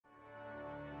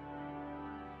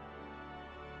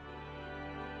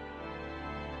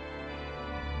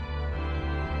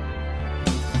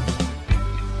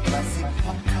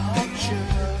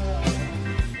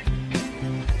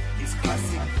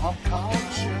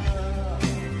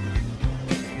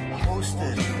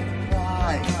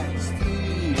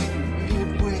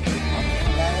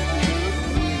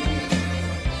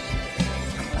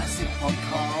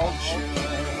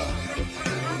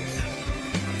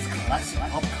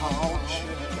culture.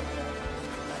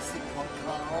 Classic pop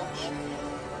culture.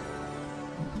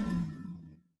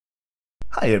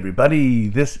 Hi everybody,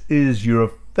 this is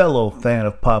your fellow fan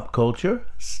of pop culture,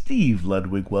 Steve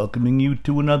Ludwig, welcoming you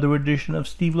to another edition of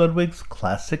Steve Ludwig's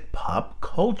Classic Pop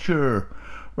Culture,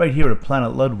 right here at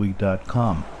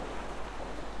planetludwig.com.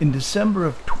 In December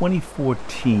of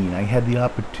 2014, I had the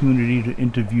opportunity to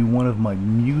interview one of my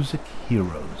music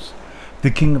heroes,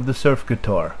 the king of the surf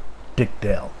guitar, Dick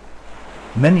Dale.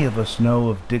 Many of us know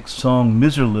of Dick's song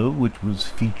Miserlou, which was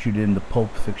featured in the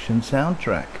Pulp Fiction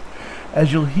soundtrack.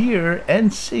 As you'll hear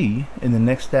and see in the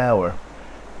next hour,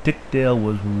 Dick Dale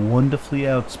was wonderfully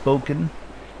outspoken,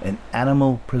 an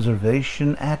animal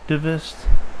preservation activist,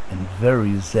 and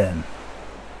very zen.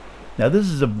 Now this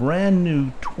is a brand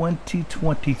new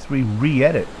 2023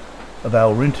 re-edit of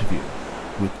our interview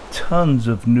with tons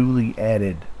of newly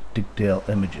added Dick Dale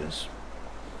images.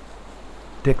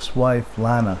 Dick's wife,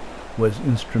 Lana, was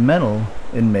instrumental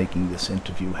in making this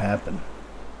interview happen.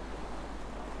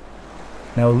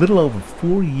 Now, a little over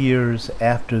 4 years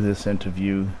after this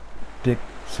interview, Dick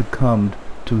succumbed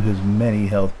to his many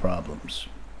health problems.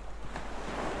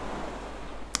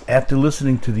 After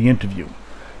listening to the interview,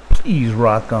 please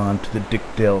rock on to the Dick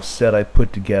Dale set I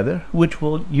put together, which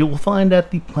you will find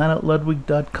at the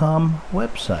planetludwig.com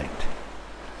website.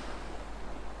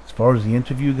 As far as the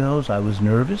interview goes, I was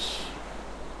nervous.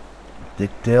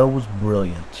 Dick Dale was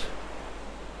brilliant.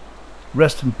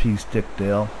 Rest in peace, Dick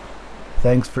Dale.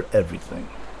 Thanks for everything.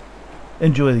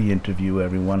 Enjoy the interview,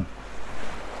 everyone.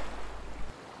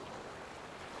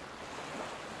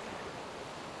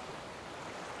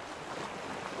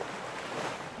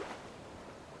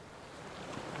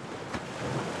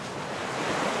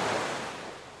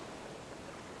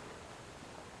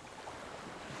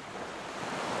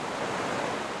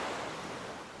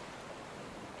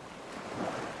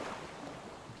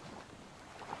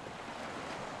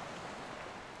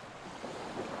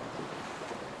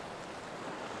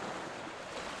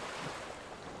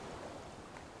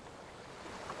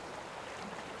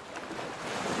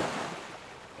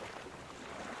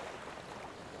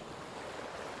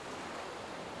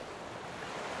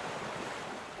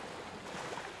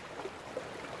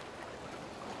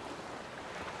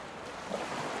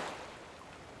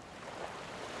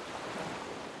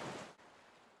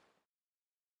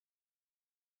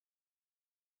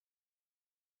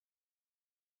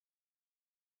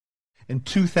 In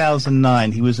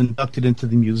 2009, he was inducted into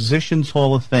the Musicians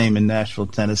Hall of Fame in Nashville,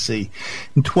 Tennessee.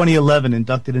 In 2011,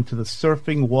 inducted into the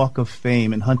Surfing Walk of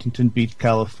Fame in Huntington Beach,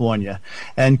 California.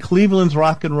 And Cleveland's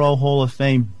Rock and Roll Hall of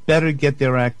Fame better get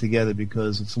their act together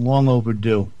because it's long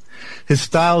overdue. His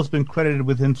style has been credited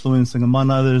with influencing,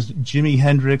 among others, Jimi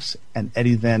Hendrix and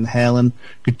Eddie Van Halen.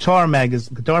 Guitar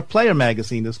Player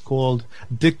magazine is called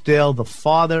Dick Dale, the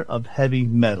Father of Heavy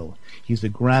Metal. He's a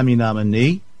Grammy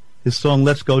nominee. His song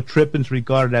Let's Go Trippin' is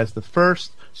regarded as the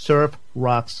first surf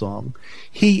rock song.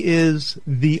 He is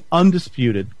the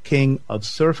undisputed king of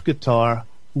surf guitar.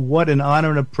 What an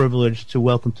honor and a privilege to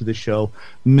welcome to the show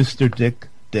Mr. Dick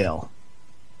Dale.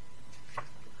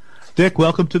 Dick,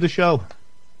 welcome to the show.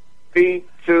 3,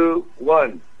 2,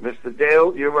 1. Mr.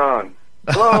 Dale, you're on.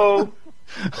 Hello.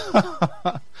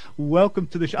 Welcome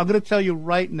to the show. I'm going to tell you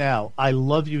right now, I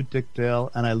love you, Dick Dale,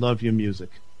 and I love your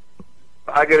music.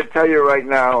 I got to tell you right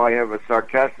now, I have a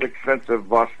sarcastic sense of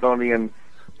Bostonian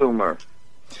humor.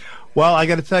 Well, I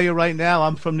got to tell you right now,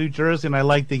 I'm from New Jersey and I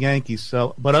like the Yankees.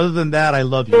 So, but other than that, I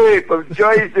love you. Hey, from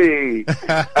Jersey.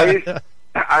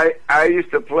 I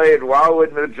used to play in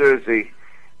Wildwood, New Jersey,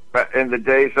 in the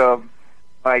days of,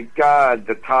 my God,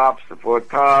 the Tops, the Four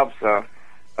Tops,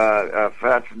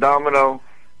 Fats Domino.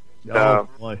 Oh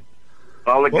boy!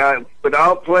 All the guys would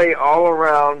all play all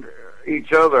around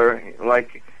each other,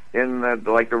 like in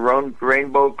the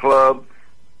Rainbow Club,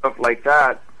 stuff like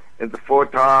that, and the Four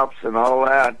Tops and all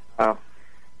that.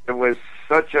 It was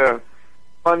such a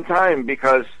fun time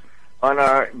because on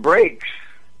our breaks,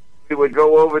 we would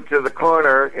go over to the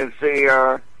corner and see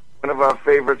one of our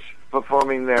favorites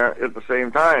performing there at the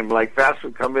same time. Like Fats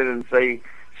would come in and see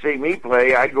me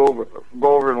play. I'd go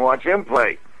over and watch him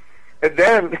play. And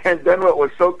then what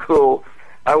was so cool,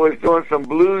 I was doing some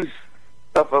blues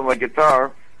stuff on my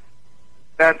guitar.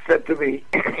 Pat said to me,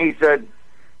 he said,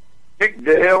 Dick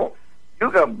Dale,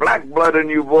 you got black blood in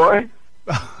you, boy.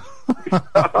 And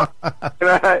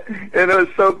it was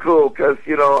so cool because,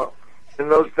 you know, in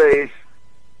those days,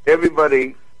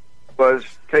 everybody was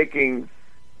taking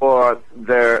for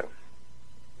their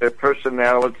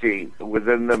personality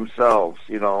within themselves,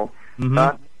 you know,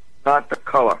 not the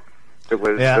color. It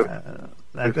was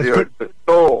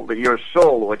your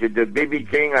soul, what you did. B.B.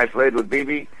 King, I played with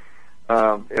B.B.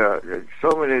 So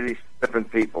many of these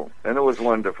different people, and it was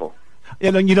wonderful.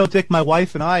 And you know, Dick, my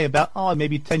wife and I, about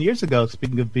maybe 10 years ago,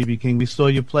 speaking of B.B. King, we saw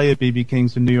you play at B.B.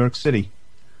 King's in New York City.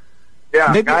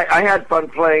 Yeah, I had fun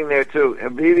playing there too.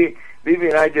 And BB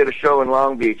and I did a show in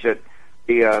Long Beach at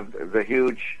the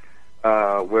huge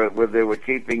where they were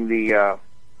keeping the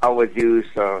Howard Hughes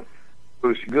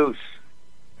Goose.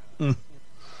 Mm.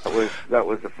 That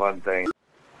was a fun thing.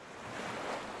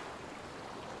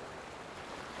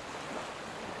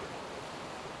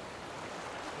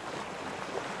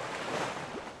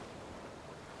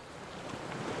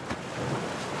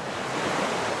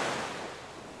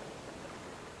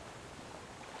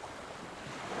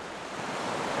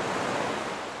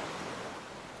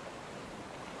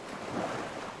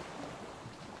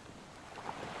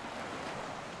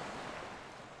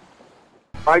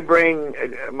 My brain,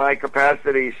 my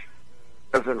capacities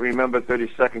doesn't remember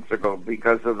 30 seconds ago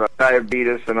because of the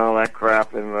diabetes and all that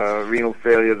crap and the renal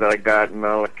failure that I got and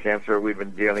all the cancer we've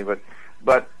been dealing with.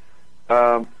 But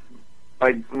my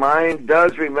mind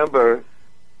does remember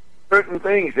certain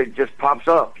things. It just pops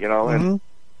up, you know. Mm-hmm.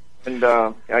 And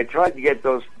I tried to get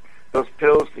those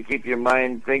pills to keep your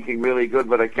mind thinking really good,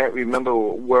 but I can't remember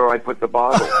where I put the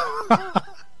bottle.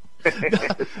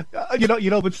 you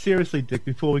know, but seriously, Dick,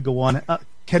 before we go on,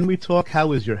 can we talk?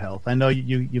 How is your health? I know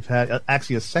you've had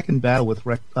actually a second battle with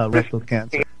rectal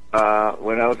cancer.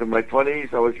 When I was in my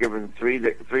 20s, I was given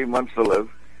 3 months to live,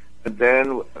 and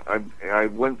then I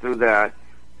went through that.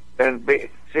 And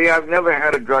see, I've never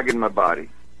had a drug in my body.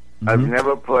 Mm-hmm. I've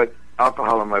never put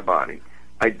alcohol in my body.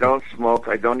 I don't smoke.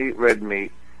 I don't eat red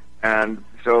meat, and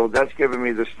so that's given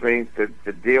me the strength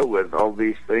to deal with all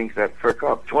these things that frick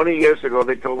up. 20 years ago,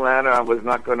 they told Lana I was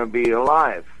not going to be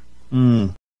alive.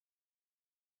 Mm.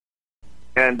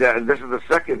 And this is the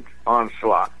second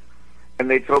onslaught. And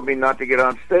they told me not to get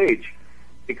on stage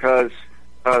because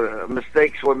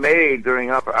mistakes were made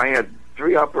during I had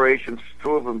 3 operations,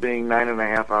 2 of them being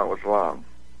 9.5 hours long.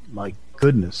 My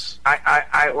goodness.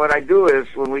 What I do is,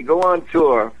 when we go on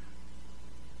tour,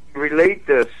 relate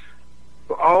this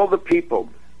to all the people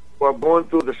who are going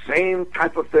through the same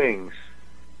type of things.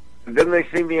 And then they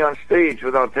see me on stage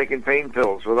without taking pain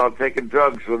pills, without taking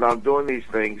drugs, without doing these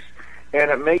things. And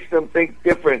it makes them think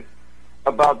different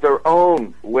about their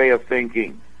own way of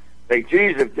thinking. Like,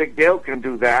 geez, if Dick Dale can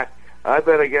do that, I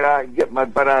better get my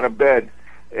butt out of bed.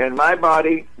 And my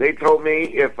body, they told me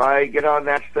if I get on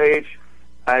that stage,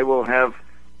 I will have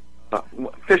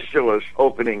fistulas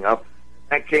opening up.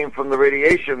 That came from the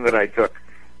radiation that I took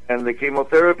and the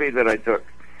chemotherapy that I took.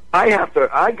 I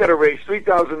got to raise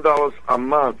 $3,000 a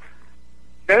month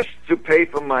just to pay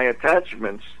for my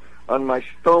attachments on my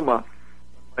stomach.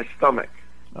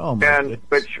 Oh my goodness.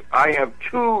 Which I have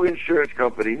 2 insurance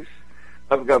companies.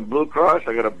 I've got Blue Cross,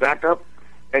 I got a backup,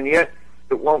 and yet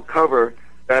it won't cover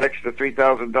that extra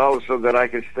 $3,000 so that I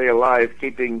can stay alive,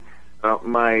 keeping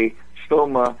my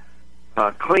stoma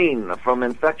clean from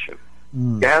infection.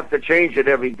 Mm. You have to change it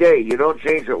every day. You don't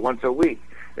change it once a week.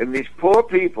 And these poor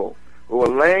people who are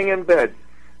laying in bed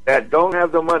that don't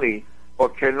have the money or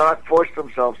cannot force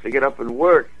themselves to get up and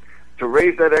work to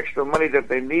raise that extra money that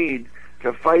they need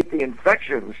to fight the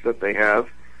infections that they have,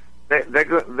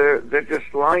 they're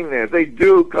just lying there. They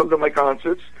do come to my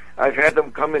concerts. I've had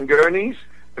them come in gurneys.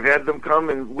 I've had them come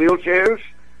in wheelchairs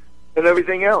and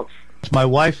everything else. My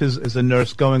wife is a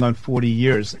nurse going on 40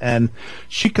 years, and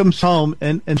she comes home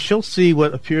and she'll see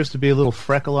what appears to be a little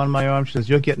freckle on my arm. She says,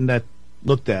 "You're getting that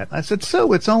looked at." I said,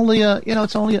 "So it's only a.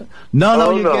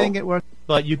 No, you're getting it worked."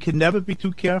 But you can never be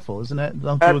too careful, isn't that?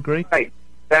 Don't you agree? Right.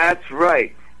 That's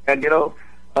right. And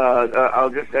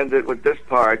I'll just end it with this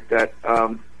part that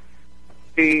I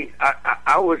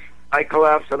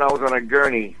collapsed and I was on a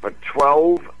gurney for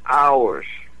 12 hours.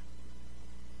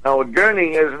 Now, a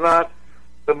gurney is not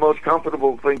the most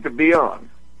comfortable thing to be on.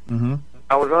 Mm-hmm.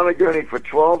 I was on a gurney for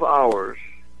 12 hours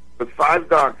with 5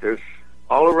 doctors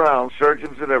all around,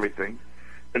 surgeons and everything,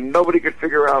 and nobody could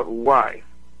figure out why.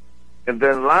 And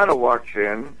then Lana walks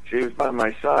in. She was by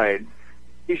my side.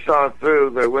 She saw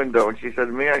through the window, and she said,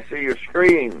 "May I see your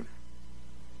screen?"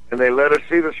 And they let her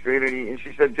see the screen, and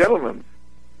she said, "Gentlemen,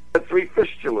 I had 3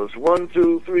 fistulas, 1,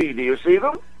 2, 3. Do you see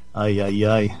them?" Ay, ay,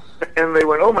 ay. And they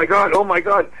went, oh my God,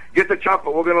 get the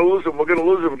chopper, we're going to lose them,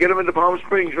 get them into Palm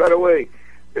Springs right away.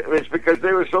 It's because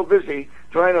they were so busy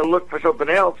trying to look for something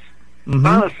else. Mm-hmm.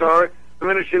 Anna saw it the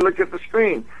minute she looked at the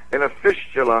screen. And a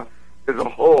fistula is a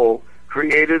hole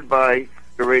created by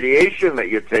the radiation that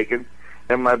you're taking,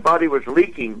 and my body was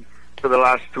leaking for the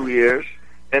last 2 years,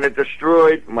 and it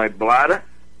destroyed my bladder,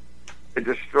 it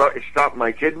stopped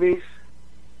my kidneys,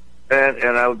 and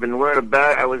I've been wearing a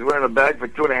bag. I was wearing a bag for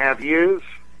 2.5 years.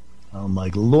 Oh,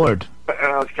 my Lord. And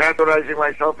I was catheterizing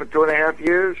myself for 2.5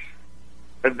 years.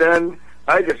 And then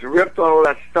I just ripped all of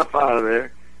that stuff out of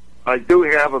there. I do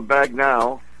have a bag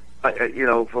now,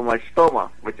 for my stoma,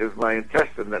 which is my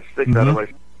intestine that sticks out of my...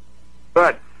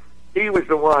 But he was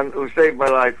the one who saved my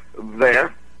life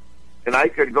there. And I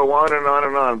could go on and on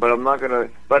and on, but I'm not going to...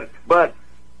 But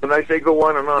when I say go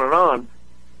on and on and on,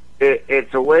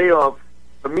 it's a way of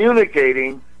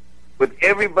communicating with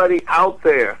everybody out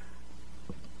there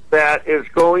that is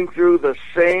going through the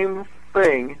same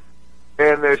thing,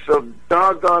 and they're so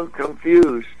doggone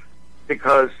confused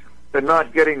because they're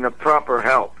not getting the proper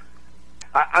help.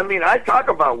 I mean, I talk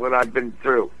about what I've been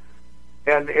through,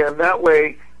 and that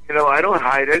way, I don't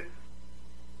hide it.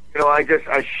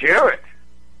 I share it.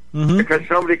 Because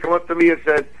somebody come up to me and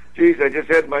said, geez, I just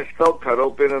had my skull cut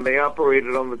open and they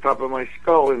operated on the top of my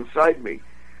skull inside me.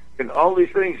 And all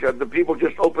these things, the people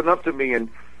just open up to me and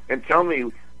tell me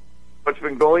what's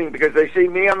been going, because they see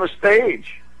me on the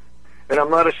stage. And I'm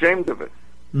not ashamed of it.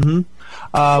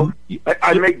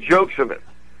 I make jokes of it.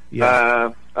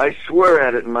 Yeah. I swear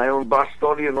at it in my own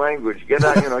Bostonian language. Get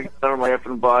out, get out of my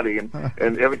effing body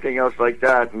and everything else like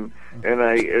that. And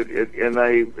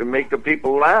I make the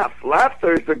people laugh.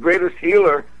 Laughter is the greatest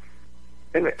healer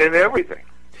in everything.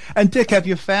 And Dick, have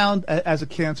you found, as a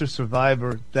cancer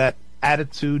survivor, that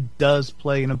attitude does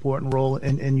play an important role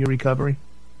in your recovery?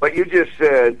 What you just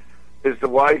said is the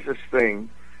wisest thing.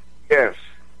 Yes,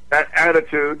 that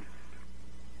attitude.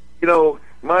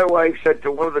 My wife said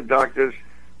to one of the doctors,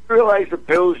 realize the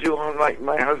pills you want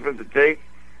my husband to take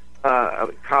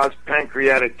cause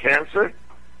pancreatic cancer?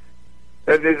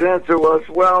 And his answer was,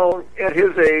 well, at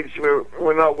his age,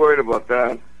 we're not worried about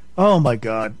that. Oh, my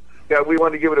God. Yeah, we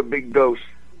want to give it a big dose.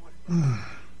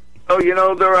 So,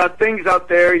 there are things out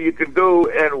there you can do,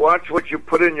 and watch what you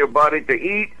put in your body to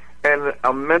eat, and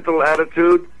a mental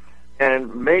attitude,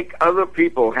 and make other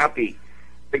people happy.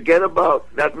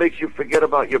 That makes you forget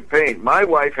about your pain. My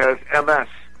wife has MS.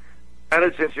 Had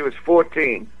it since she was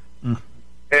 14.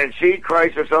 And she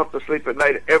cries herself to sleep at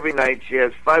night every night. She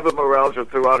has fibromyalgia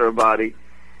throughout her body,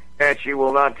 and she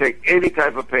will not take any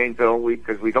type of pain pill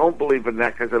because we don't believe in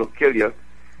that, because it'll kill you.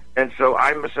 And so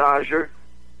I massage her,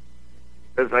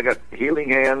 because I got healing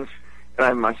hands, and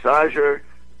I massage her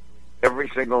every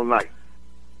single night.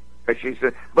 And she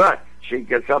said, but she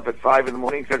gets up at 5 in the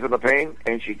morning because of the pain,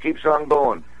 and she keeps on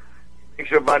going.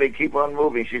 Makes her body keep on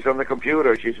moving. She's on the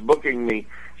computer. She's booking me.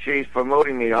 She's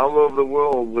promoting me all over the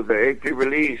world with the AP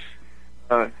release.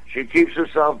 She keeps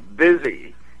herself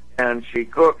busy, and she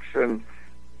cooks, and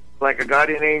like a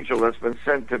guardian angel that's been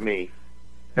sent to me.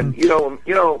 And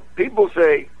people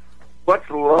say, "What's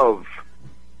love?"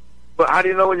 But how do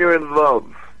you know when you're in love?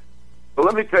 Well,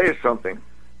 let me tell you something.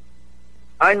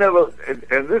 I never,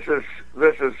 and this is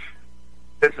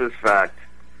fact.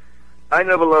 I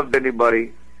never loved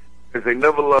anybody because they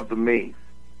never loved me.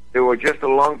 They were just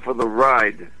along for the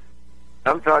ride.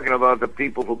 I'm talking about the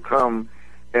people who come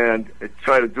and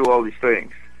try to do all these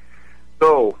things.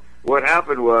 So what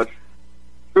happened was,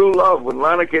 true love, when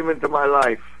Lana came into my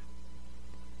life,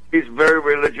 she's very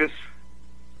religious,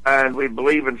 and we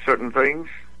believe in certain things.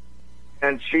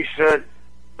 And she said,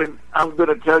 I'm going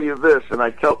to tell you this, and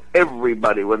I tell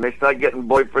everybody when they start getting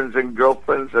boyfriends and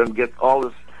girlfriends and get all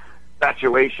this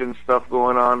infatuation stuff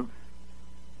going on,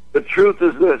 the truth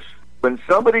is this: when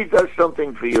somebody does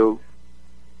something for you,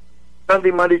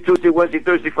 Sunday, Monday, Tuesday, Wednesday,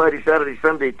 Thursday, Friday, Saturday,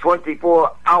 Sunday,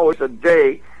 24 hours a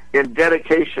day in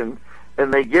dedication,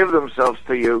 and they give themselves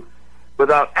to you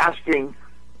without asking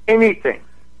anything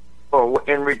or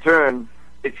in return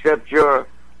except your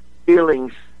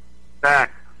feelings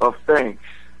back of thanks,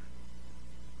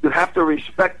 you have to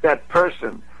respect that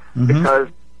person. Because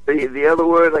the other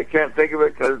word, I can't think of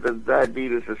it because the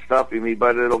diabetes is stopping me,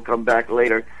 but it'll come back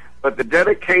later. But the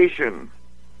dedication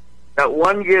that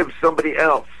one gives somebody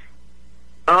else,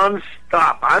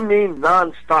 non-stop, I mean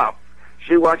non-stop.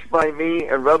 She walks by me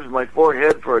and rubs my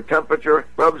forehead for a temperature,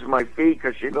 rubs my feet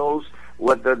because she knows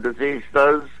what the disease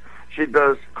does. She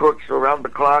does cooks around the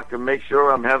clock to make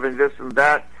sure I'm having this and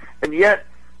that. And yet,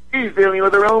 she's dealing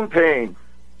with her own pain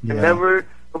and never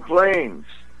complains.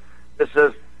 It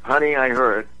says, honey, I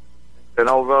heard, and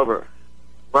I'll love her.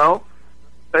 Well, I'll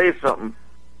tell you something.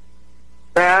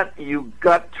 That you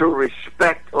got to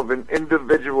respect of an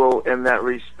individual, and that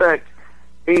respect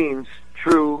means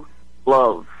true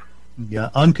love. Yeah,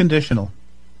 unconditional.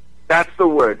 That's the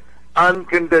word,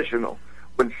 unconditional.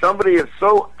 When somebody is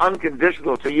so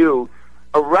unconditional to you,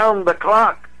 around the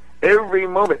clock, every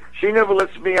moment, she never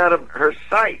lets me out of her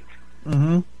sight.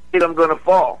 I'm going to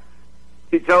fall.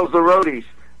 She tells the roadies,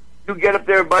 you get up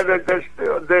there by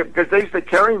because they used to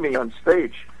carry me on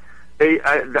stage.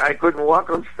 I couldn't walk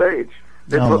on stage.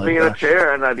 They put me in a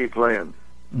chair and I'd be playing.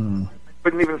 I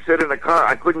couldn't even sit in a car.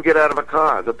 I couldn't get out of a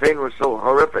car. The pain was so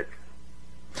horrific.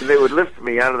 And they would lift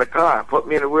me out of the car, put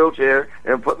me in a wheelchair,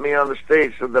 and put me on the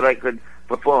stage so that I could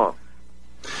perform.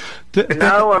 And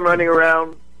now I'm running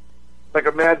around like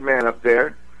a madman up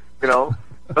there, you know.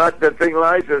 But the thing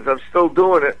lies is I'm still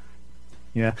doing it.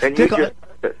 Yeah. And Dick, you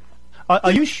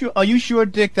are you sure? Are you sure,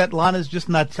 Dick, that Lana's just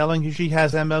not telling you she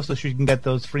has MS so she can get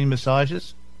those free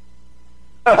massages?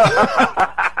 Oh,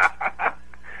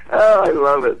 I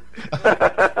love it.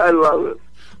 I love it.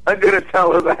 I'm going to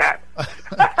tell her that.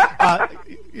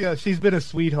 Yeah, she's been a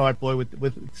sweetheart, boy,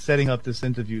 with setting up this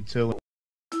interview, too.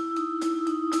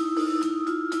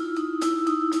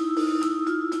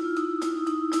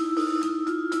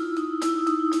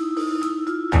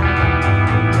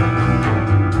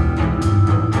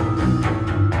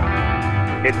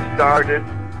 It started,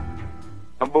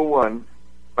 number one,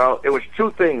 well, it was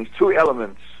two things, two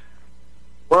elements.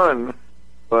 One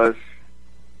was,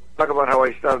 talk about how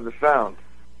I started the sound.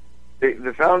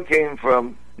 The sound came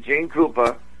from Gene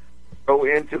Krupa, go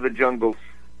into the jungles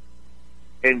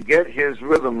and get his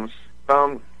rhythms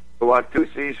from the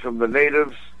Watusis, from the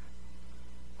natives,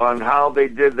 on how they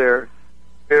did their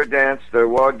spear dance, their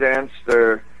war dance,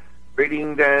 their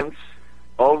breeding dance,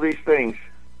 all these things.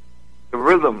 The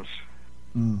rhythms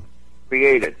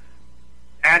created.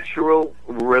 Natural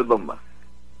rhythm,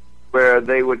 where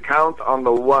they would count on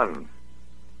the one.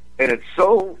 And it's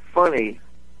so funny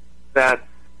that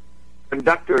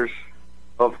conductors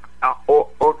of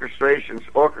orchestras,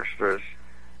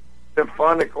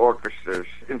 symphonic orchestras,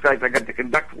 in fact, I got to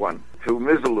conduct one to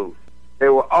Mizzaloo. They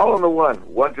were all on the one.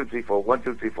 1, 2, 3, 4, 1,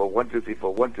 2, 3, 4, 1, 2, 3,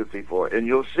 4, 1, 2, 3, 4. And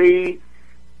you'll see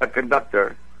a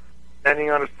conductor standing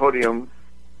on his podium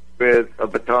with a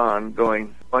baton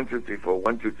going 1, 2, 3, 4,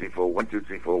 1, 2, 3, 4, 1, 2,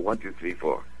 3, 4, 1, 2, 3,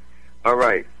 4. All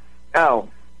right. Now,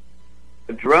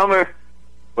 the drummer,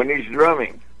 when he's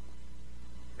drumming,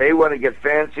 they want to get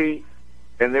fancy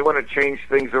and they want to change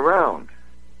things around.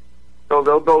 So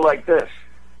they'll go like this.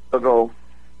 They'll go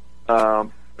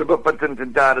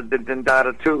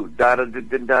da-da-da-da-da-da, 2,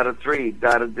 da-da-da-da-da-da, 3,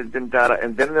 da-da-da-da-da-da,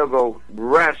 and then they'll go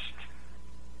rest,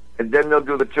 and then they'll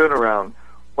do the turnaround.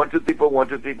 1, 2, 3, 4, 1,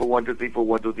 2, 3, 4, 1, 2, 3, 4,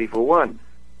 1, 2, 3, 4, 1.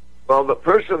 Well, the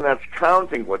person that's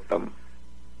counting with them,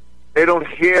 they don't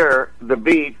hear the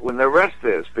beat when the rest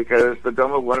is, because the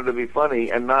drummer wanted to be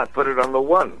funny and not put it on the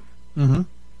one. Mm-hmm.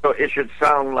 So it should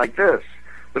sound like this.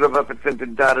 Da da da da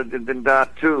da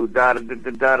 2, da da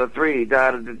da da 3,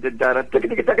 da da da da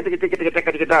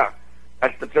da.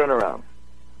 That's the turnaround.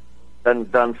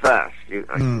 Done fast.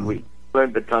 We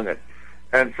learned to tongue it.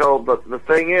 And so the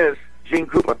thing is, Gene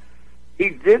Krupa, he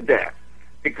did that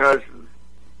because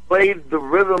played the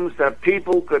rhythms that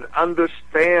people could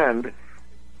understand,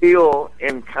 feel,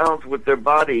 and count with their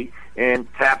body and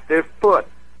tap their foot.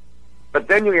 But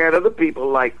then you had other people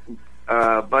like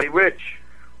Buddy Rich,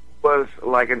 was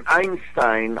like an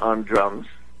Einstein on drums,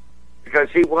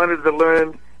 because he wanted to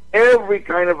learn every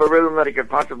kind of a rhythm that he could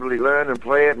possibly learn and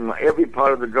play it, and every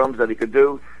part of the drums that he could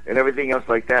do, and everything else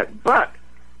like that. But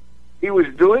he was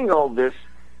doing all this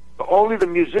for only the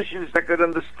musicians that could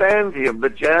understand him, the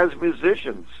jazz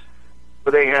musicians.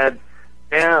 But they had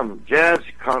jam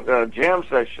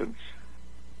sessions.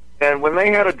 And when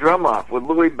they had a drum off with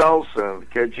Louis Belson,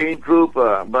 Gene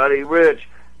Krupa, Buddy Rich,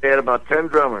 they had about 10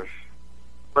 drummers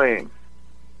playing.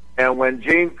 And when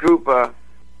Gene Krupa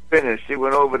finished, he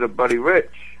went over to Buddy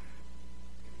Rich.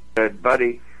 He said,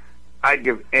 "Buddy, I'd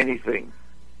give anything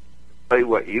to play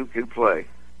what you can play."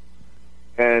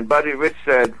 And Buddy Rich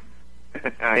said,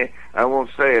 I won't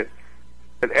say it,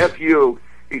 but F you.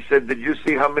 He said, "Did you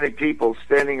see how many people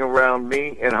standing around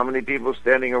me and how many people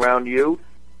standing around you?"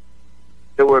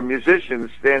 There were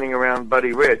musicians standing around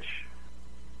Buddy Rich,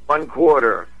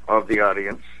 1/4 of the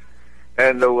audience,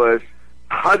 and there was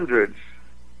hundreds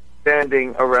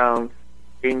standing around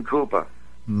Gene Krupa.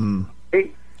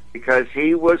 Because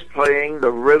he was playing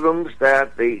the rhythms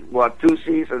that the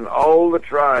Watusis and all the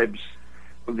tribes,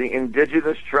 the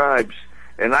indigenous tribes,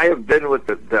 and I have been with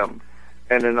them,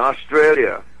 and in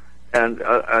Australia, and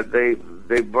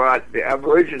they brought the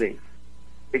Aborigine.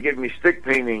 They gave me stick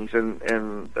paintings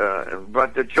and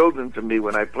brought their children to me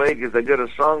when I played, because I did a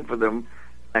song for them.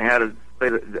 I had to play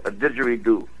a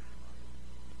didgeridoo.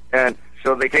 And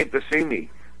so they came to see me.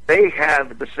 They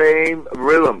have the same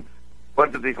rhythm.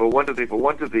 1, 2, 3, 4, 1, 2, 3, 4,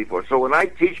 1, 2, 3, 4. So when I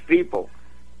teach people,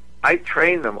 I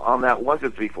train them on that 1, 2,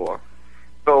 3, 4.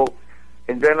 So,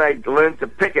 and then I learn to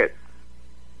pick it.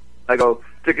 I go,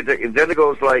 tick it, tick. And then it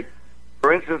goes like,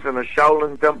 for instance, in a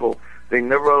Shaolin temple, they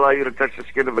never allow you to touch the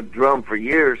skin of a drum for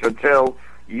years until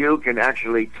you can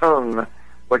actually tongue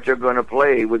what you're going to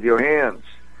play with your hands.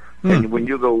 And when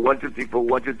you go 1, 2, 3, 4,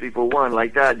 1, 2, 3, 4, 1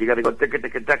 like that, you got to go ticka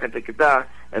ticka ticka ticka da,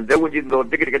 and then when you can go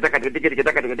ticka ticka ticka ticka ticka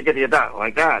ticka ticka da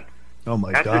like that. Oh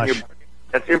my gosh!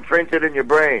 That's imprinted in your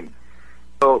brain.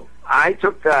 So I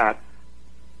took that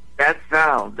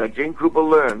sound that Gene Krupa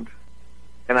learned,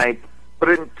 and I put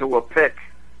it into a pick,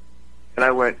 and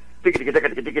I went ticka ticka ticka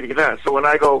ticka ticka da. So when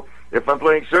I go, if I'm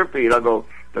playing surf beat, I'll go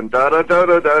dun da da da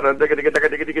da da dun ticka ticka ticka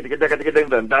ticka ticka ticka ticka ticka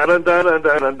dun da da da da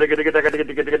da dun ticka ticka ticka ticka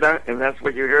ticka ticka da, and that's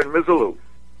what you hear in Mizzaloo.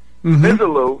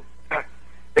 Mizzaloo,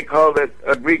 they called it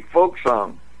a Greek folk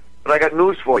song, but I got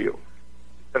news for you.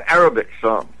 It's an Arabic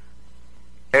song.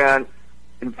 And,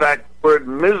 in fact, the word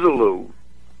Mizzaloo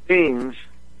means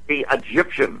the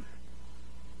Egyptian.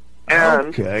 And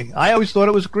okay. I always thought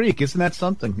it was Greek. Isn't that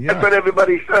something? Yeah. that's what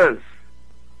everybody says.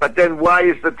 But then why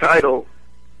is the title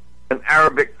an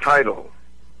Arabic title?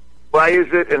 Why is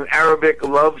it an Arabic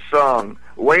love song?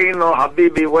 Wayno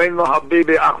Habibi, Wayno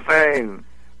Habibi Akhfain.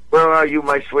 Where are you,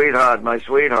 my sweetheart, my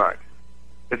sweetheart?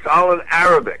 It's all in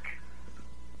Arabic.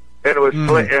 And it was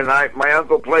my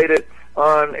uncle played it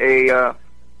on a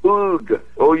oud,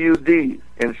 O-U-D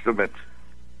instrument,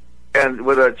 and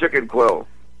with a chicken quill.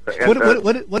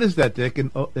 What is that, Dick?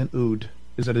 An oud?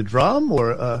 Is it a drum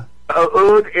or a?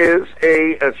 Oud is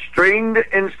a stringed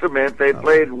instrument they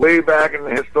played way back in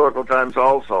the historical times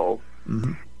also.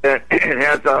 It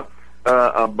has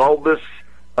a bulbous,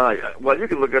 well, you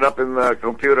can look it up in the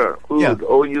computer, oud,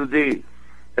 O-U-D,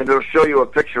 and it'll show you a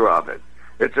picture of it.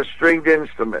 It's a stringed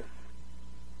instrument.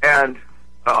 And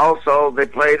also they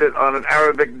played it on an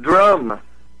Arabic drum,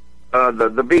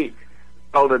 the beat,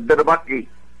 called a didabaki.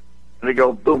 And they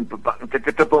go boom, ba, ba,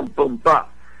 boom, boom, ba.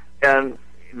 And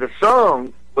the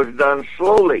song was done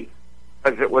slowly,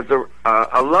 because it was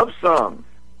a love song.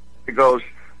 It goes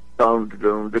dum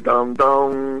dum dum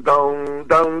dum dum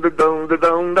dum dum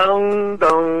dum dum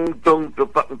dum boom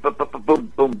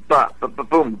boom boom ba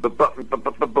boom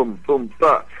boom boom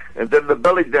ba, and then the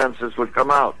belly dancers would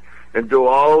come out and do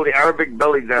all the Arabic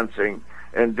belly dancing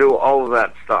and do all of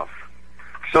that stuff.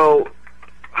 So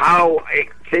how it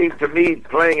came to me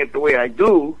playing it the way I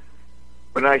do,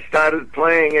 when I started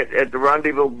playing it at the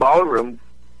Rendezvous Ballroom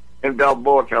in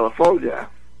Balboa, California,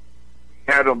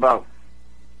 we had about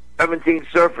 17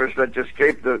 surfers that just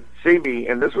came to see me,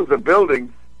 and this was a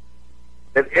building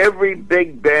that every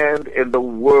big band in the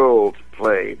world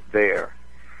played there.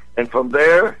 And from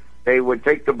there, they would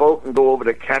take the boat and go over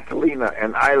to Catalina,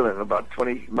 an island about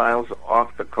 20 miles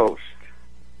off the coast,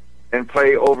 and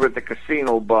play over at the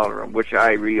Casino Ballroom, which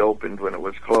I reopened when it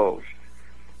was closed.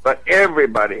 But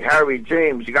everybody, Harry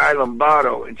James, Guy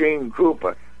Lombardo, Gene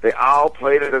Krupa, they all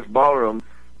played at this ballroom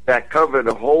that covered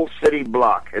a whole city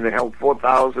block, and it held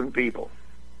 4,000 people.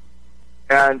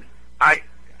 And I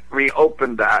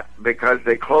reopened that because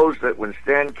they closed it when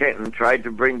Stan Kenton tried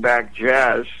to bring back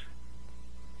jazz,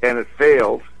 and it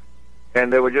failed,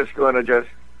 and they were just going to just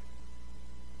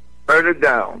burn it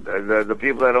down. The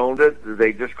people that owned it,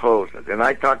 they just closed it. And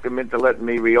I talked them into letting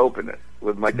me reopen it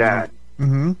with my dad.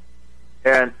 And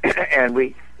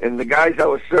the guys I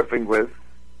was surfing with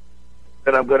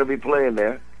that I'm going to be playing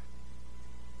there.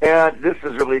 And this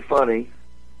is really funny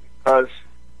because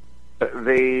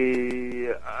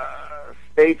the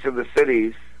states and the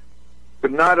cities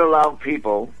could not allow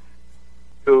people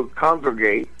to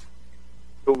congregate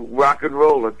to rock and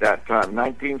roll at that time,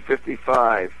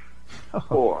 1955,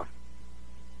 4.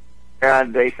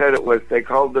 And they said it was, they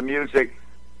called the music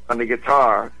on the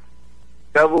guitar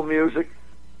devil music,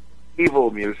 evil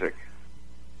music.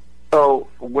 So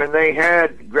when they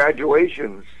had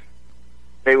graduations,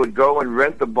 they would go and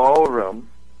rent the ballroom,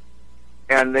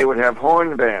 and they would have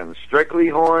horn bands, strictly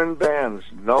horn bands,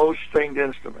 no stringed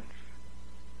instruments.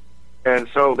 And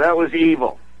so that was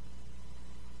evil.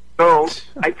 So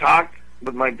I talked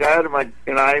with my dad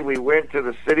and I, we went to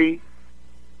the city,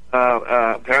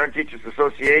 Parent Teachers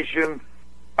Association,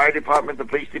 fire department, the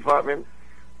police department,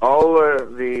 all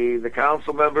the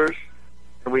council members,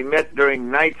 and we met during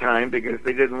nighttime because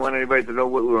they didn't want anybody to know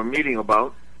what we were meeting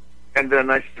about. And then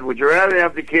I said, would you rather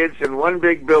have the kids in one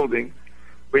big building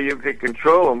where you could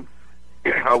control them,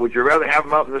 or would you rather have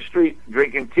them out in the street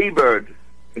drinking T-Bird?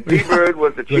 And T-Bird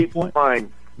was the cheap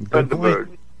wine,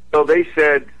 Thunderbird. So they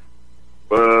said,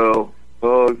 well,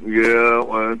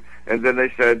 yeah. And then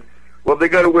they said, well, they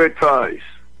got to wear ties.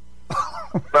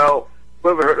 Well, who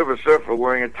ever heard of a surfer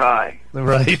wearing a tie?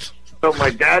 Right. So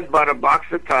my dad bought a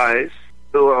box of ties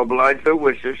to oblige their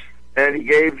wishes, and he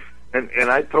gave, and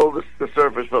I told the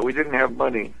surfers, but we didn't have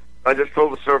money. I just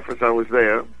told the surfers I was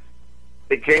there.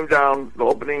 They came down the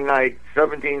opening night,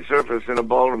 17 surfers in a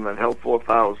ballroom that held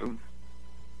 4,000.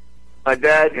 My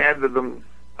dad handed them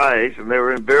eyes, and they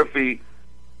were in bare feet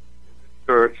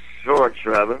shorts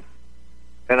rather.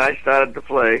 And I started to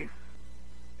play,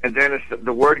 and then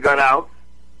the word got out,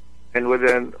 and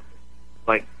within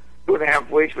like 2.5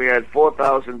 weeks, we had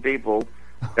 4,000 people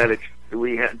that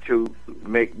we had to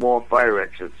make more fire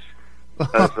exits.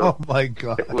 Oh my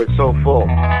God! It was so full.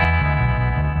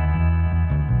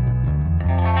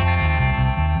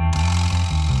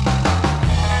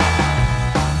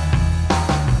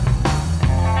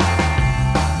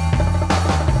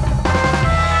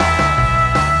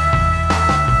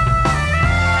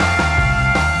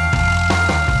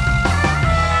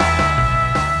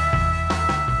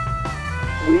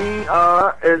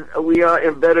 We are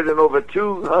embedded in over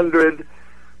 200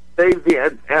 save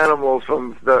the animals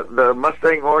from the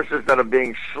Mustang horses that are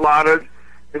being slaughtered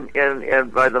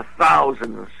and by the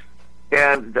thousands.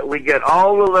 And we get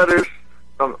all the letters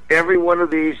from every one of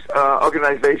these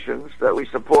organizations that we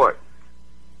support.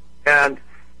 And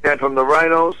from the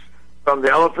rhinos, from the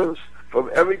elephants,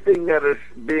 from everything that is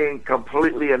being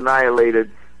completely annihilated,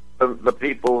 from the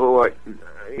people who are,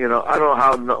 I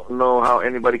don't know how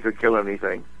anybody could kill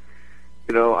anything.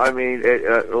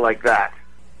 Like that.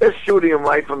 They're shooting them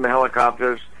right from the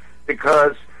helicopters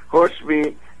because horse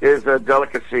meat is a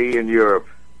delicacy in Europe.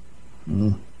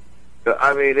 Mm.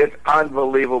 It's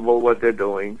unbelievable what they're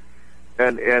doing,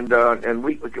 and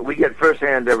we get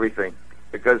firsthand everything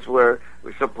because we're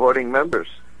supporting members.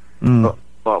 Mm.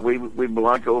 We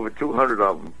belong to over 200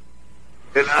 of them,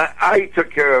 and I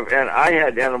took care of, and I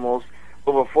had animals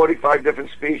over 45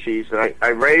 different species that I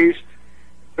raised,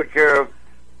 took care of.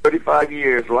 35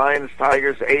 years, lions,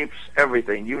 tigers, apes,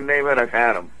 everything. You name it, I've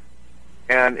had them.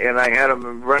 And I had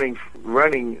them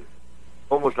running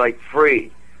almost like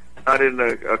free, not in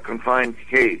a confined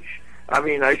cage. I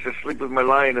used to sleep with my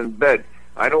lion in bed.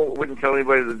 Wouldn't tell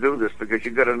anybody to do this because you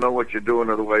got to know what you're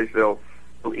doing, otherwise they'll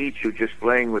eat you just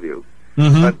playing with you.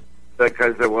 Mm-hmm.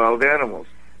 Because they're wild animals.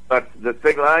 But the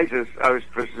thing lies is I was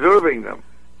preserving them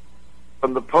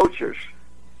from the poachers,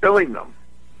 killing them.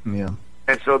 Yeah.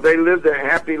 And so they live their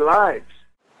happy lives.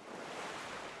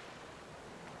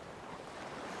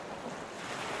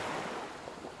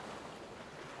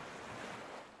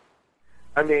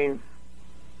 I've made,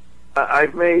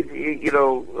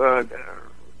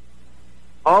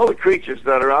 all the creatures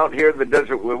that are out here in the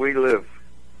desert where we live,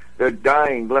 they're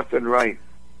dying left and right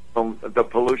from the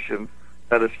pollution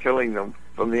that is killing them,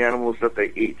 from the animals that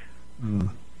they eat,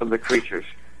 from the creatures.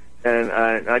 And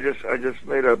I just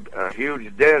made a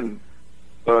huge den.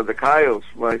 The coyotes,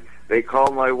 they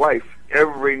call my wife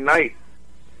every night.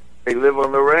 They live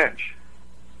on the ranch,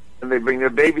 and they bring their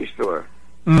babies to her,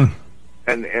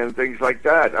 and things like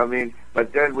that.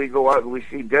 But then we go out and we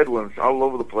see dead ones all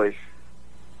over the place.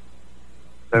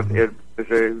 They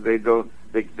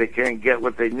can't get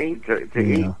what they need to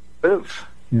eat. Live.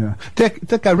 Yeah,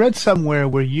 Dick, I read somewhere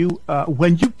where you,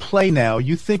 when you play now,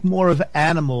 you think more of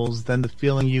animals than the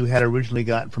feeling you had originally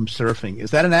gotten from surfing.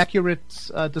 Is that an accurate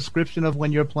description of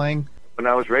when you're playing? When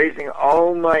I was raising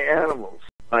all my animals,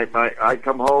 I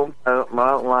come home,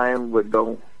 mountain lion would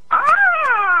go,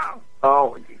 ah!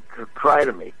 Oh, cry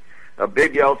to me. A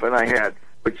big elephant I had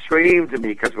would scream to me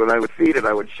because when I would feed it,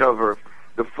 I would shove her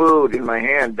the food in my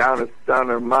hand down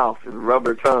her mouth and rub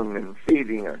her tongue and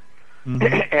feeding her.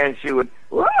 Mm-hmm. And she would,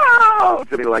 whoa,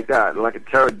 to me like that, like a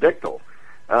pterodactyl.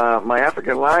 My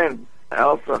African lion,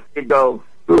 Elsa, he'd go,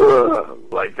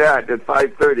 like that at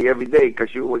 5:30 every day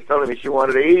because she was telling me she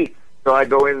wanted to eat. So I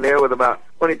go in there with about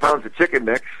 20 pounds of chicken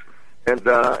mix, and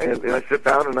I sit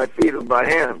down and I feed them by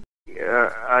hand.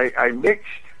 I mixed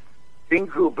King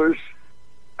Cooper's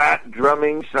fat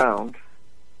drumming sound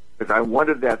because I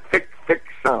wanted that thick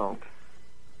sound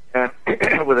and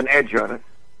with an edge on it.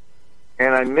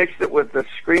 And I mixed it with the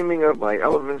screaming of my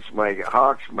elephants, my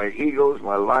hawks, my eagles,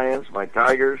 my lions, my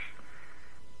tigers.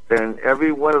 And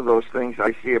every one of those things,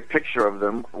 I see a picture of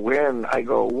them when I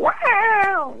go,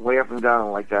 wow, way up and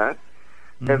down like that.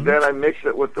 Mm-hmm. And then I mix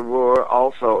it with the roar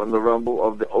also and the rumble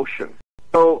of the ocean.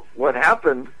 So what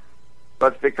happened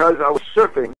was because I was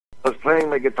surfing, I was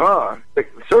playing my guitar, the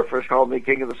surfers called me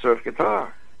King of the Surf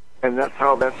Guitar. And that's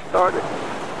how that started.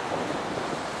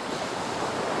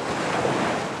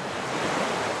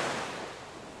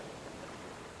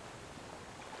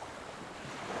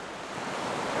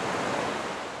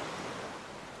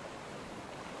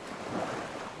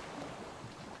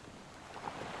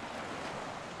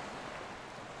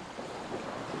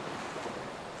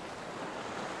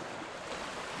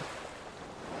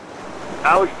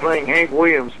 I was playing Hank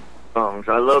Williams songs.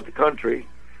 I loved the country.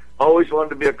 Always wanted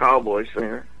to be a cowboy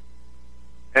singer.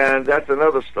 And that's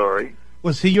another story.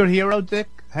 Was he your hero, Dick?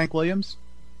 Hank Williams?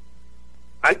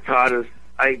 I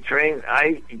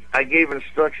I gave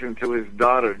instruction to his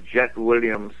daughter, Jet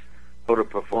Williams, how to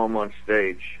perform on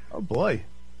stage. Oh, boy.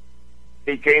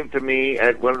 He came to me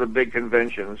at one of the big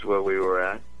conventions where we were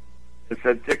at and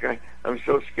said, Dick, I'm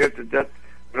so scared to death.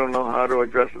 I don't know how to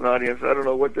address an audience. I don't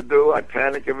know what to do. I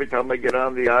panic every time I get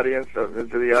on the audience,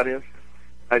 into the audience.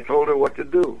 I told her what to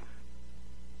do.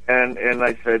 And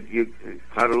I said,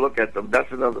 how to look at them.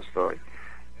 That's another story.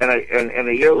 And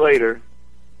a year later,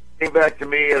 came back to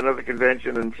me at another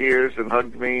convention in tears and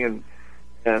hugged me and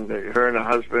her and her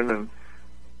husband, and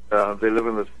they live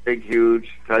in this big, huge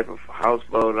type of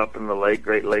houseboat up in the lake,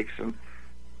 Great Lakes, and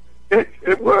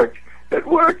it worked. It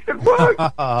worked. It worked.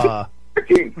 It's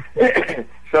working.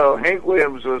 So Hank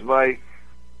Williams was my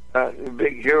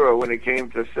big hero when it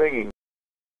came to singing.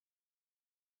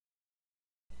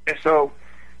 And so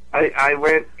I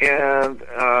went and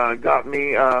got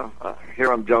me.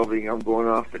 Here I'm delving. I'm going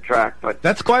off the track, but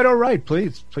that's quite all right.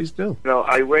 Please do.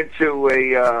 I went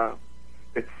to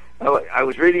I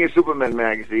was reading a Superman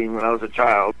magazine when I was a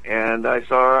child, and I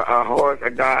saw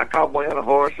a cowboy on a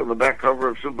horse on the back cover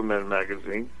of Superman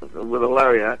magazine with a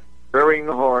lariat, burying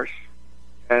the horse,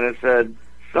 and it said,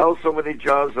 "Sell so many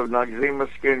jars of Noxzema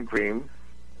skin cream,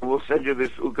 and we'll send you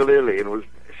this ukulele." And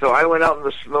so I went out in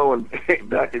the snow and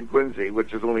back in Quincy,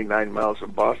 which is only 9 miles from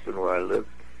Boston where I live,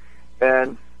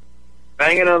 and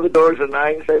banging on the doors at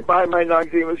night and say, "Buy my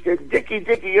Noxzema skin, Dickie,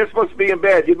 you're supposed to be in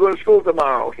bed. You're going to school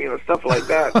tomorrow," stuff like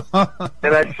that.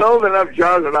 And I sold enough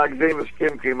jars of Noxzema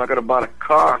skin cream, I could have bought a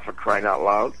car, for crying out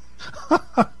loud.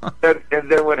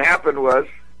 and then what happened was,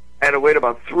 I had to wait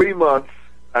about 3 months.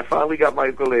 I finally got my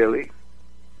ukulele.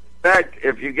 In fact,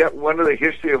 if you get one of the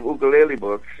history of ukulele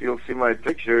books, you'll see my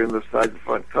picture in the side and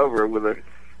front cover with a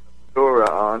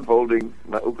fedora on, holding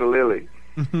my ukulele.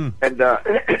 And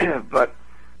but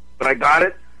when I got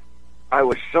it, I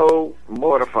was so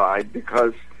mortified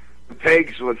because the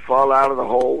pegs would fall out of the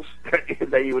holes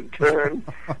that you would turn,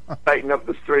 tighten up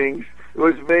the strings. It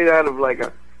was made out of like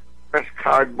a pressed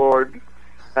cardboard.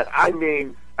 And I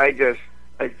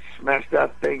smashed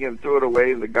that thing and threw it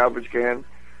away in the garbage can.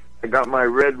 I got my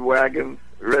Red Ryder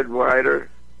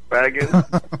wagon,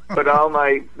 put all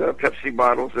my Pepsi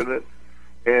bottles in it,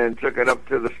 and took it up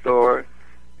to the store,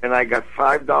 and I got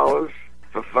 $5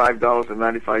 for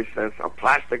 $5.95, a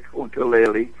plastic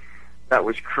ukulele that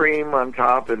was cream on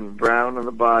top and brown on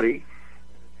the body,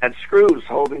 had screws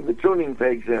holding the tuning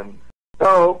pegs in.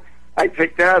 So I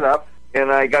picked that up,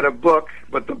 and I got a book,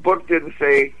 but the book didn't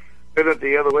say, "Turn it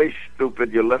the other way,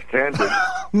 stupid, you're left-handed."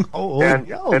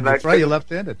 That's right, you're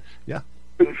left-handed. Yeah.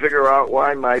 Couldn't figure out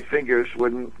why my fingers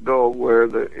wouldn't go where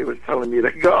it was telling me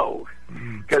to go,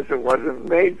 because it wasn't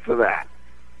made for that.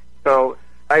 So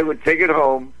I would take it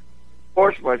home,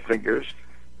 force my fingers,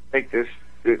 make this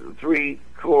 3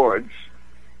 chords,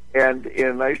 and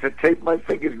I used to tape my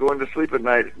fingers going to sleep at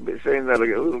night, saying that a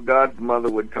little godmother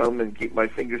would come and keep my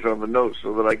fingers on the notes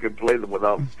so that I could play them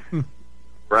without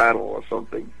rattle or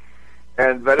something.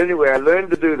 But anyway, I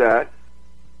learned to do that,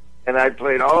 and I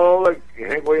played all the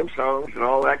Hank Williams songs and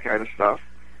all that kind of stuff.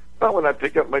 But when I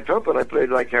picked up my trumpet, I played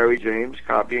like Harry James,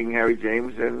 copying Harry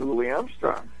James and Louis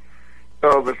Armstrong.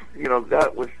 So,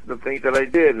 that was the thing that I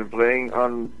did. And playing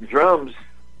on drums,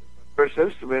 first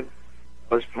instrument,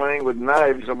 I was playing with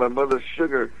knives on my mother's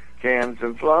sugar cans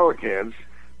and flour cans,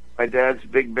 my dad's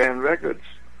big band records.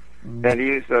 And he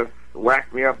used to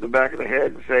whack me up the back of the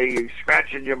head and say, "You're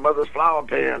scratching your mother's flour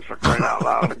pans, for crying out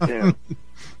loud again."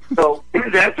 So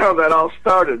that's how that all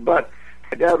started. But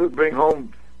my dad would bring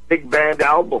home big band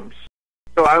albums.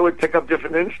 So I would pick up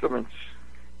different instruments,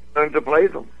 learn to play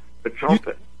them. The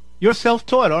trumpet. You're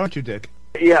self-taught, aren't you, Dick?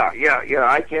 Yeah.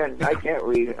 I can't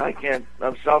read.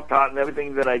 I'm self-taught in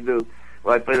everything that I do.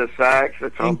 Well, I play the sax, the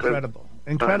trumpet.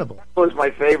 Incredible. It was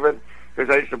my favorite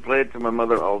because I used to play it to my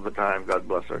mother all the time. God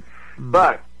bless her.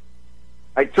 But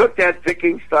I took that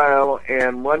picking style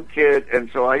and one kid,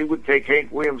 and so I would take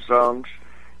Hank Williams songs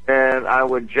and I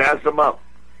would jazz them up.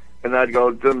 And I'd go,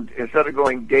 instead of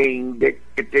going ding, dick,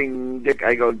 ding, dick,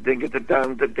 I go ding it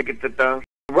dun, dick it dun.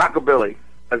 Rockabilly,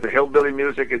 as a hillbilly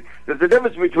music. There's a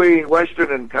difference between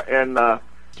Western and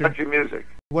country music.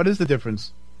 What is the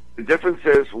difference? The difference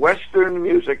is Western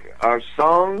music are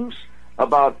songs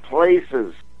about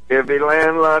places. Every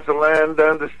land, lots of land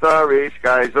under starry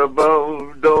skies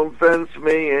above, don't fence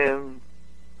me in.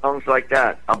 Songs like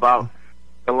that, about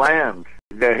the land.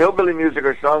 The hillbilly music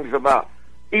are songs about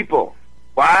people.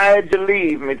 Why'd you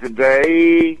leave me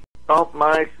today? Stomp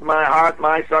my heart,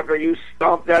 my sucker. You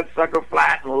stomped that sucker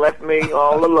flat and left me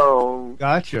all alone.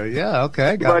 Gotcha. Yeah,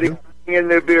 okay. Got you. Everybody in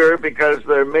their beer because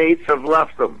their mates have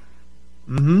left them.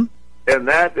 Mm-hmm. And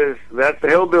that's the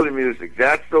hillbilly music.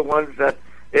 That's the ones that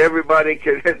everybody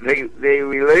can they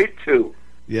relate to.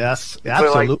 Yes,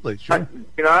 absolutely, so sure.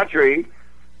 Gene Autry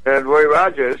and Roy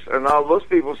Rogers and all those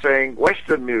people saying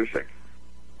Western music,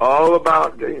 all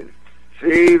about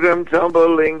see them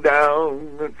tumbling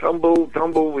down,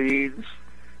 tumbleweeds,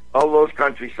 all those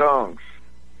country songs.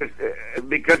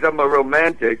 Because I'm a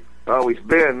romantic, always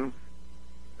been,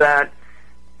 that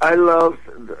I love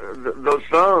those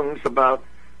songs about,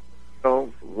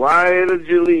 why did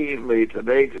you leave me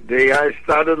today? Today I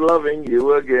started loving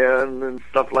you again, and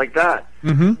stuff like that.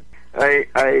 Mm-hmm.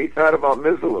 I thought about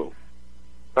Mizzaloo.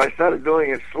 I started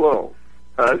doing it slow,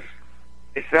 because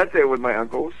I sat there with my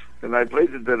uncles, and I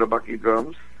played the Diddlebucky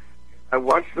drums. I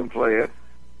watched them play it,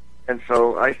 and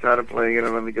so I started playing it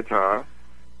on the guitar.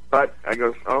 But I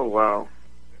goes, oh, wow,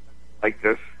 like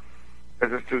this,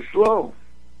 because it's too slow.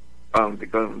 That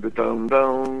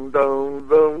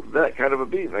kind of a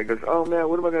beat. And I goes, oh, man,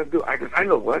 what am I going to do? I goes, I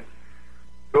know what.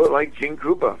 Do it like Gene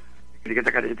Krupa.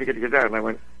 And I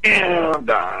went, and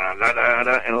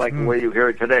like the way you hear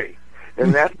it today.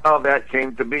 And that's how that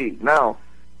came to be. Now,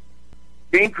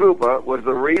 Gene Krupa was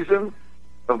the reason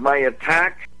of my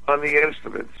attack on the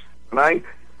instruments. When I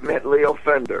met Leo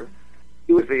Fender,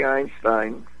 he was the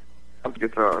Einstein of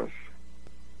guitars.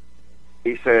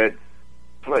 He said,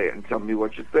 play it and tell me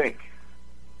what you think.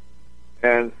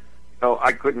 And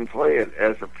I couldn't play it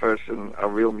as a person, a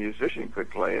real musician could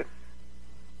play it.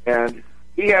 And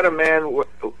he had a man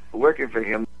working for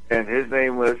him, and his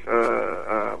name was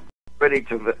Freddie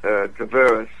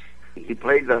Tavares. He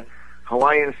played the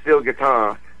Hawaiian steel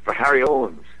guitar for Harry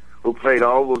Owens, who played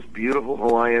all those beautiful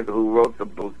Hawaiian, who wrote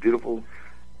those beautiful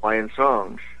Hawaiian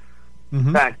songs. Mm-hmm.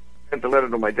 In fact, I sent a letter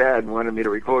to my dad and wanted me to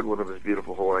record one of his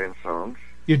beautiful Hawaiian songs.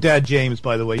 Your dad, James,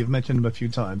 by the way, you've mentioned him a few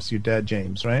times. Your dad,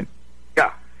 James, right?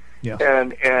 Yeah. Yeah.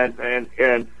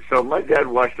 And so my dad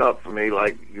watched out for me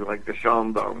like the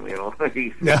Shandong,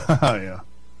 Yeah.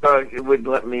 He wouldn't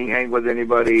let me hang with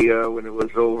anybody when it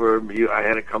was over. I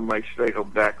had to come right straight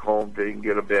back home to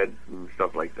get a bed and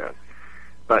stuff like that.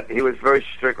 But he was very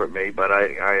strict with me, but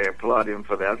I applaud him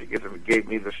for that because it gave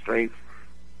me the strength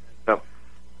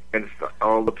against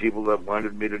all the people that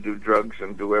wanted me to do drugs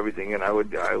and do everything, and I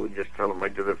would just tell them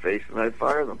right to their face, and I'd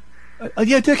fire them.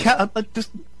 Dick,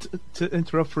 just to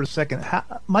interrupt for a second,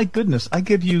 my goodness,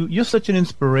 you're such an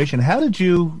inspiration. How did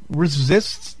you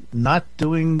resist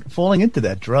falling into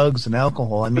that, drugs and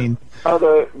alcohol? I mean...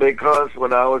 Because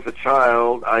when I was a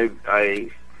child,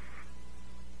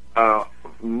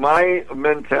 my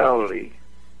mentality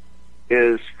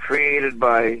is created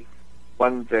by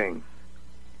one thing.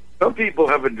 Some people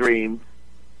have a dream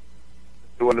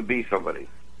to want to be somebody.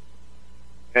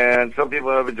 And some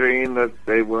people have a dream that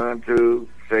they want to,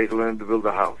 say, learn to build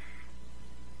a house.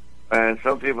 And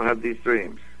some people have these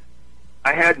dreams.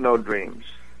 I had no dreams.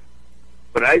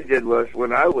 What I did was,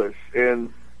 when I was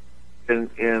in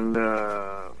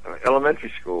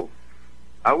elementary school,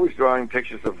 I was drawing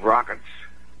pictures of rockets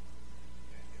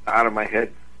out of my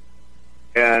head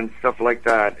and stuff like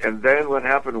that. And then what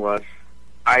happened was,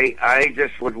 I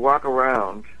just would walk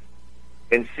around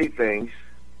and see things.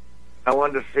 I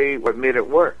wanted to see what made it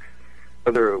work,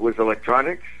 whether it was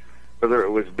electronics, whether it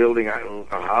was building a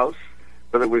house,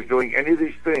 whether it was doing any of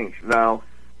these things. Now,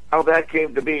 how that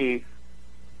came to be,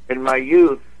 in my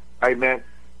youth, I met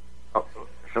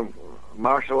some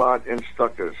martial art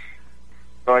instructors.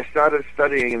 So I started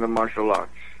studying in the martial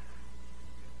arts,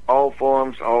 all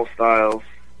forms, all styles,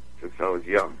 since I was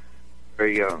young,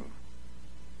 very young.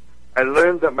 I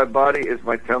learned that my body is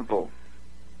my temple.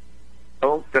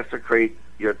 Don't desecrate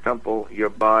your temple, your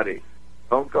body.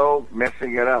 Don't go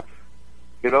messing it up.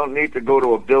 You don't need to go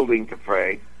to a building to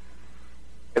pray.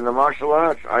 In the martial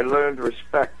arts, I learned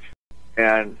respect,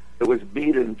 and it was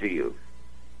beaten to you.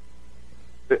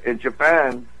 In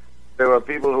Japan, there were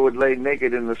people who would lay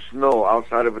naked in the snow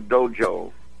outside of a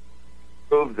dojo to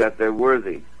prove that they're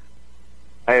worthy.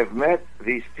 I have met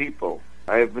these people.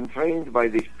 I have been trained by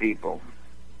these people.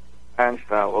 Japan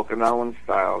style, Okinawan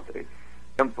style, the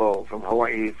tempo from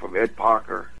Hawaii, from Ed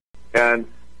Parker. And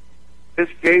this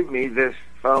gave me this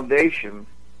foundation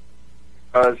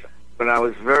because when I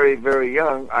was very, very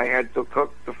young, I had to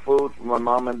cook the food for my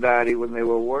mom and daddy when they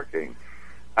were working.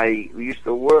 I used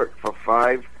to work for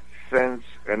 5 cents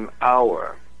an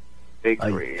hour,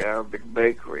 bakery, big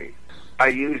bakery. I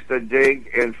used to dig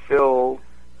and fill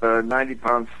a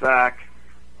 90-pound sack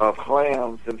of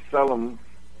clams and sell them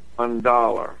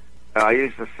 $1. I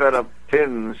used to set up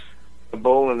pins in the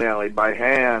bowling alley by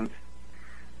hand,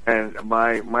 and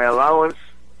my allowance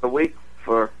a week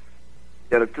for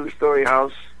get a 2-story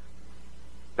house,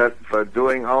 that for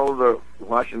doing all the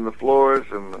washing the floors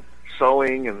and the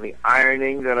sewing and the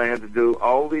ironing that I had to do,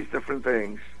 all these different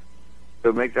things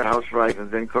to make the house right, and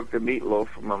then cook the meatloaf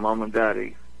for my mom and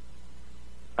daddy,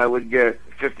 I would get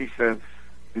 50 cents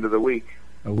into the week.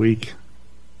 A week.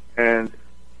 And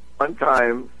one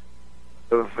time,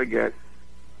 I'll never forget,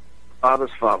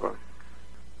 father's father,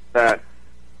 that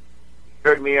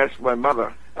heard me ask my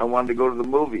mother, I wanted to go to the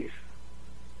movies.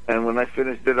 And when I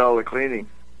did all the cleaning,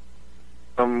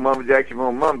 mom and dad came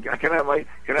home, Mom, can I have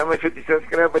my 50 cents?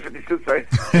 Can I have my 50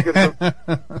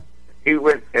 cents? He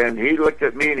went and he looked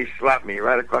at me and he slapped me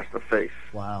right across the face.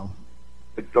 Wow.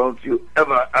 But don't you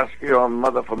ever ask your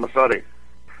mother for masari.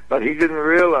 But he didn't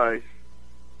realize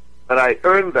that I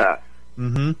earned that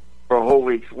for a whole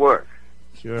week's work.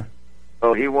 Sure.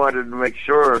 So he wanted to make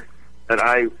sure that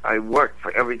I worked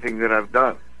for everything that I've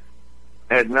done.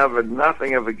 I had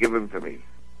nothing ever given to me.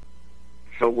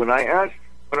 So when I asked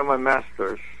one of my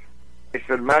masters, I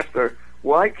said, Master,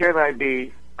 why can't I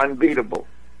be unbeatable?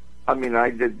 I mean, I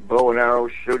did bow and arrow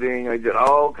shooting. I did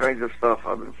all kinds of stuff.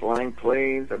 I've been flying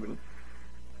planes.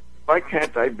 Why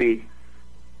can't I be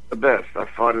the best? I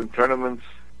fought in tournaments,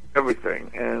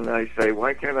 everything. And I say,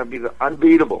 why can't I be the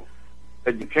unbeatable?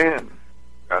 I said, you can,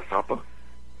 grasshopper.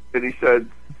 And he said,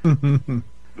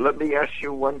 let me ask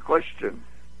you one question.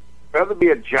 Rather be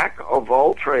a jack of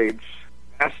all trades,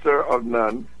 master of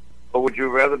none, or would you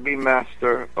rather be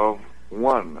master of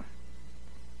one?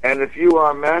 And if you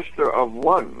are master of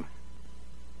one,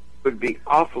 it would be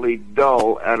awfully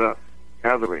dull at a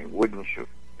gathering, wouldn't you?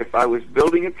 If I was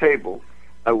building a table,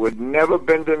 I would never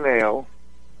bend a nail,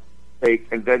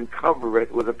 and then cover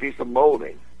it with a piece of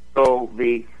molding so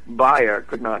the buyer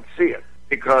could not see it,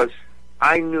 because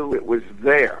I knew it was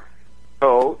there.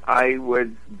 So I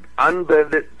would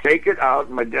unbend it, take it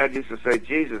out. My dad used to say,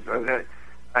 Jesus,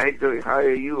 I hate to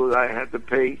hire you. I had to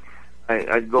pay.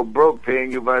 I'd go broke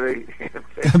paying you by the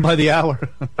by the hour.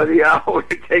 By the hour,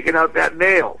 taking out that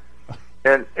nail.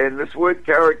 And this word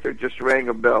character just rang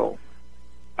a bell.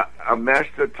 A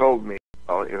master told me,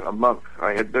 a monk.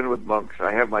 I had been with monks.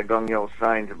 I have my gangyao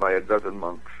signed by a dozen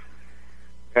monks.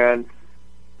 And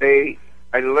I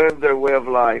learned their way of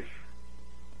life.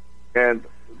 And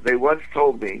they once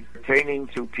told me, pertaining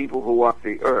to people who walk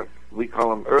the earth, we call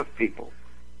them earth people.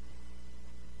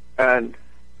 And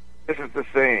this is the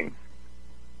saying,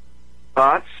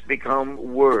 thoughts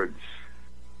become words.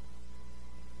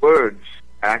 Words,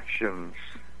 actions.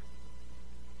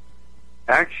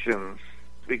 Actions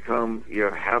become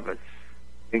your habits.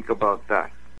 Think about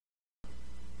that.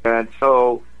 And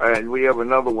so, and we have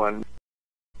another one.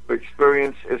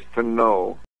 Experience is to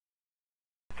know.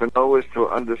 To know is to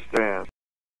understand.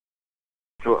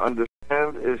 To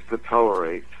understand is to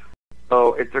tolerate.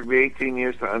 So it took me 18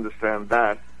 years to understand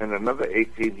that, and another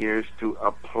 18 years to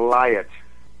apply it.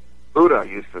 Buddha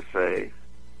used to say,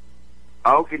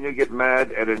 how can you get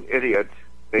mad at an idiot?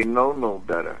 They know no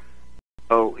better.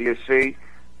 So you see,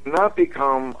 do not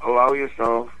allow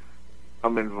yourself to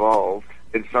become involved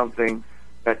in something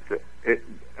that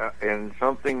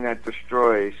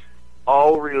destroys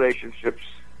all relationships,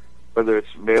 whether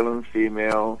it's male and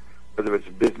female, whether it's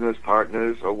business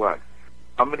partners or what.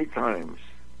 How many times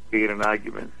be in an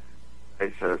argument,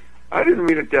 I says, I didn't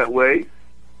mean it that way.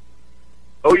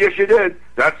 Oh, yes, you did.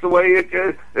 That's the way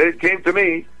it came to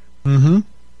me.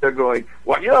 They're going,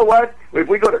 well, you know what? If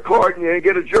we go to court and you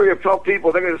get a jury of 12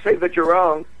 people, they're going to say that you're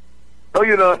wrong. No,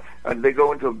 you're not. And they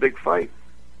go into a big fight.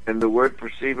 And the word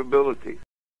perceivability.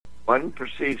 One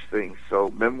perceives things. So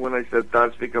remember when I said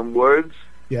thoughts become words?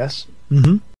 Yes.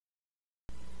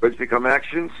 Words become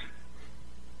actions?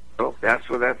 Well, that's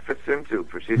where that fits into,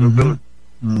 perceivability.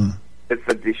 It's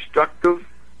a destructive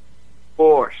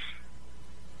force.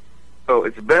 So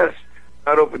it's best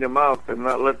not open your mouth and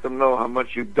not let them know how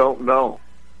much you don't know.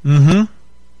 And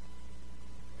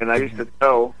I used to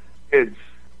tell kids,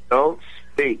 don't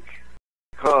speak,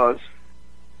 because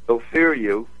they'll fear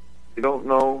you. You don't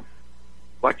know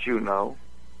what you know.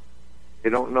 You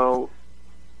don't know.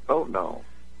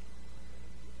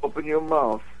 Open your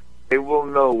mouth. They will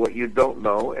know what you don't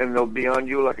know, and they'll be on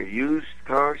you like a used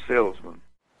car salesman.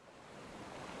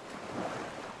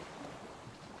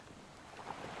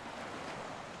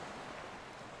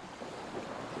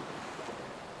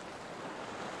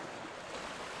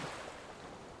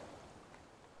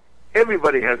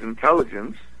 Everybody has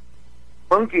intelligence.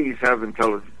 Monkeys have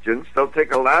intelligence. They'll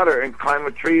take a ladder and climb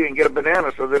a tree and get a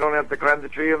banana so they don't have to climb the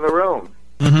tree on their own.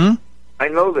 I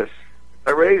know this.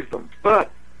 I raised them. But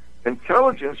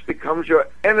intelligence becomes your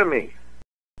enemy.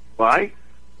 Why?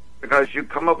 Because you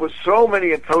come up with so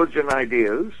many intelligent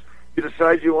ideas, you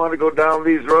decide you want to go down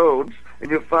these roads, and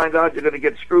you find out you're going to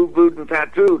get screwed, glued, and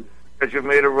tattooed because you've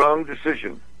made a wrong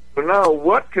decision. So now,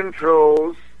 what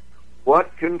controls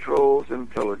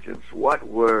intelligence? What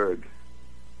word?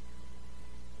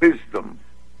 Wisdom.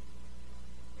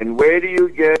 And where do you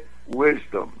get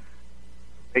wisdom?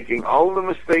 Making all the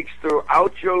mistakes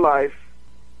throughout your life,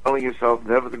 telling yourself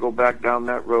never to go back down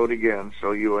that road again.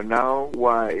 So you are now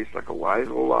wise, like a wise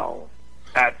old owl.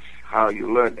 That's how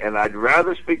you learn. And I'd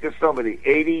rather speak to somebody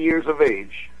 80 years of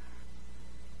age,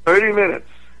 30 minutes,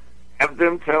 have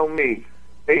them tell me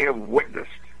they have witnessed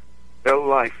their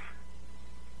life,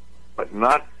 but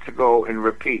not to go and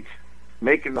repeat,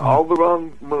 making all the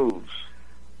wrong moves,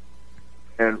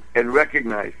 and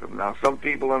recognize them. Now, some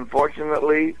people,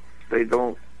 unfortunately, they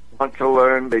don't want to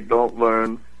learn. They don't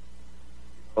learn.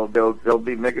 Well, they'll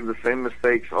be making the same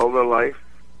mistakes all their life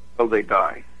till they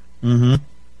die. Mm-hmm.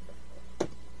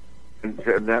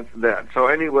 And that's that. So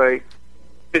anyway,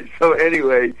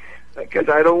 because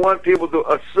I don't want people to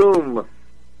assume. You know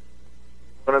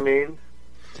what I mean?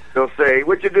 They'll say,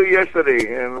 "What'd you do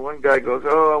yesterday?" And one guy goes,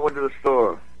 "Oh, I went to the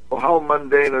store." Well, how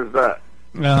mundane is that?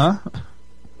 Uh-huh.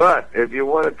 But if you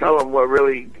want to tell them what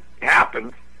really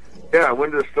happened, yeah, I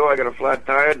went to the store, I got a flat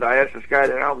tire, and I asked this guy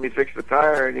to help me fix the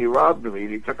tire, and he robbed me,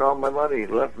 and he took all my money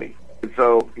and left me. And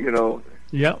so,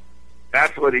 Yep.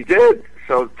 that's what he did.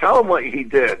 So tell him what he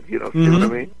did, see what I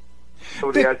mean?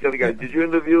 Somebody asked the other guy, "Did you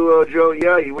interview Joe?"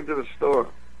 "Yeah, he went to the store."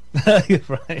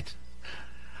 Right.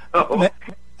 Oh,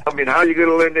 I mean, how are you going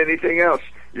to learn anything else?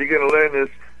 You're going to learn is,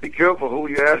 be careful who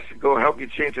you ask to go help you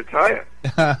change a tire.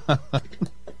 You know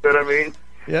what I mean?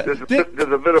 Yeah. There's a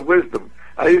bit of wisdom.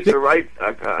 I used to write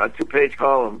a 2-page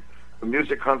column for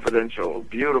Music Confidential, a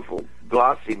beautiful,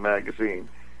 glossy magazine.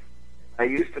 I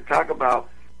used to talk about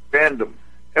random,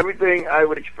 everything I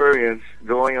would experience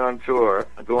going on tour,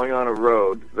 going on a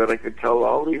road, that I could tell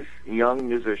all these young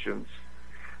musicians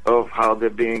of how they're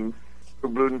being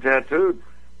blued and tattooed.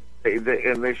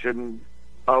 And they shouldn't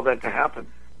allow that to happen.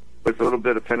 With a little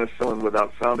bit of penicillin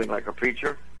without sounding like a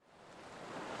preacher.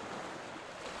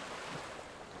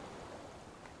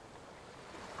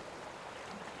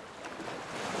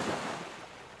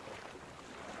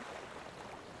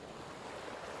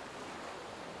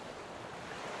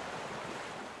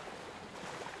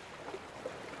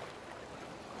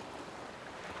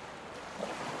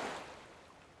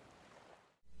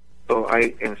 So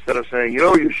instead of saying,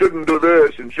 you shouldn't do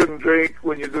this and shouldn't drink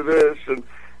when you do this and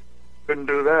shouldn't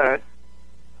do that,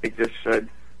 I just said,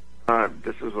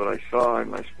 this is what I saw,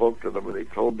 and I spoke to them, and they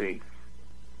told me.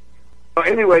 So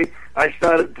anyway, I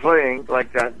started playing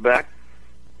like that back,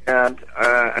 and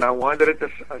I wanted it to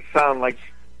sound like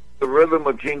the rhythm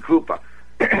of Gene Krupa.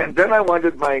 And then I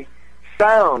wanted my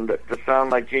sound to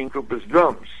sound like Gene Krupa's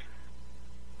drums.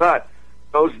 But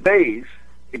those days,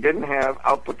 we didn't have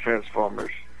output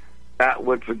transformers that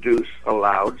would produce a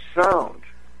loud sound.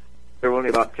 There were only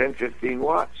about 10, 15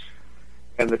 watts.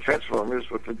 And the transformers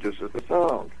would produce the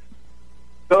sound.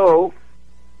 So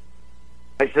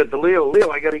I said to Leo,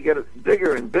 I got to get it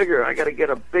bigger and bigger. I got to get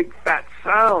a big fat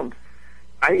sound.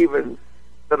 I even,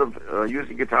 instead of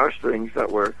using guitar strings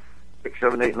that were 6,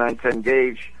 7, 8, 9, 10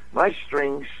 gauge, my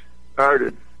strings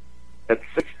started at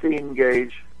 16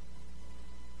 gauge,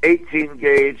 18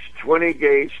 gauge, 20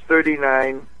 gauge,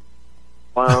 39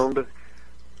 wound,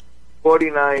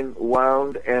 49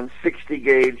 wound, and 60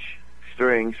 gauge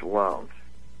strings wound.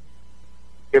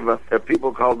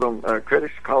 People called them,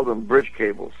 critics called them bridge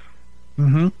cables.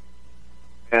 Mm-hmm.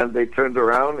 And they turned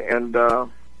around, and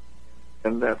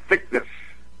the thickness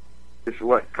is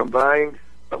what combined.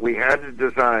 But we had to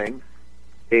design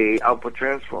a output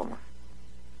transformer.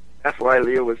 That's why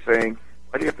Leo was saying,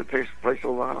 "Why do you have to play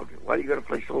so loud? Why do you got to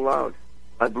play so loud?"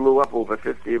 I blew up over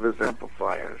 50 of his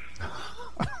amplifiers.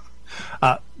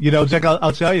 Jack,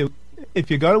 I'll tell you, if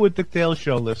you go to a Dick Dale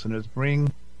show, listeners,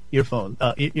 bring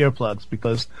earplugs,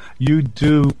 because you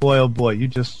do, boy oh boy, you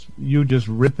just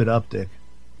rip it up, Dick.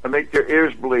 I make your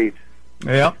ears bleed.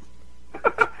 Yeah.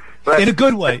 But, in a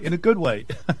good way.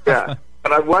 Yeah,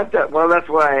 but I want that. Well, that's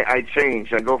why I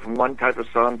change. I go from one type of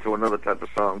song to another type of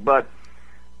song. But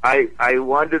I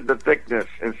wanted the thickness,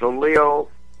 and so Leo,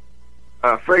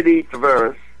 Freddie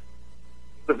Tavares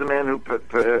was the man who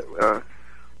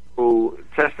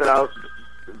tested out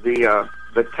the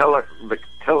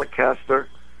Telecaster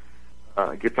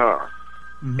guitar.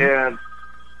 Mm-hmm. And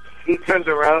he turned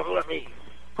around. Let me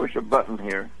push a button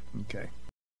here. Okay.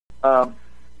 I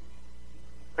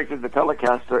did the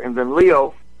Telecaster, and then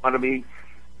Leo wanted me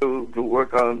to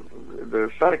work on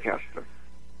the Stratocaster.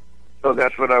 So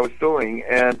that's what I was doing.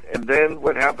 And then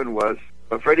what happened was,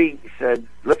 Freddie said,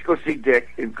 "Let's go see Dick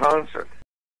in concert.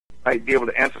 I'd be able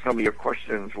to answer some of your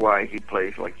questions why he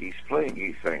plays like he's playing,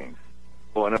 he's saying,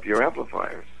 blowing up your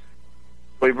amplifiers."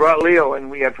 We brought Leo, and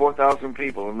we had 4,000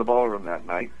 people in the ballroom that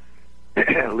night.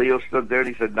 Leo stood there, and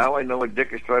he said, now I know what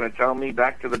Dick is trying to tell me,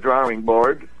 back to the drawing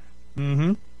board.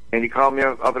 Mm-hmm. And he called me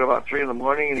up at about 3 in the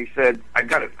morning, and he said, I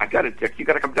got it, Dick. You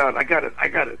got to come down. I got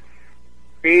it.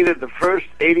 Created the first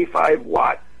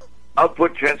 85-watt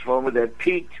output transformer that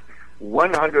peaked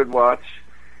 100 watts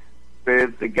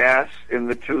with the gas in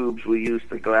the tubes. We used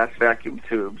the glass vacuum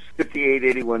tubes,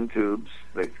 5881 tubes,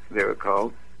 they were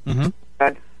called. Mm-hmm.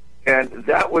 And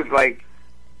that was like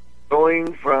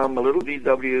going from a little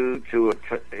VW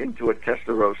into a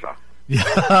Testarossa.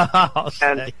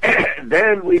 And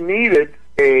then we needed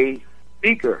a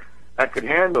speaker that could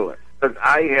handle it, because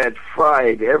I had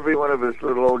fried every one of his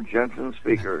little old Jensen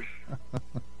speakers.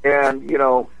 And, you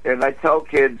know, and I tell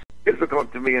kids will come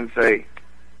up to me and say,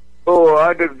 oh,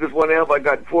 I did this one amp, I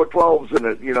got 4 12s in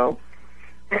it, you know.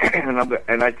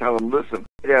 And I tell them, listen,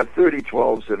 it has 30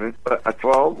 12s in it, but a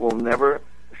 12 will never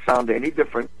sound any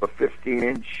different from a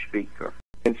 15-inch speaker.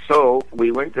 And so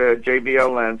we went to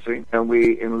JBL Lansing, and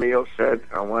Leo said,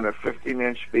 I want a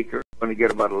 15-inch speaker. I'm going to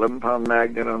get about 11-pound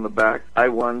magnet on the back. I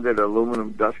wanted an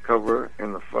aluminum dust cover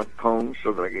in the front cone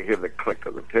so that I could hear the click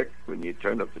of the pick when you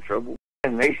turned up the treble.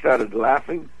 And they started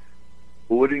laughing.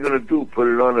 Well, what are you going to do, put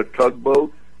it on a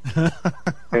tugboat?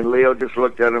 And Leo just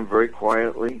looked at him very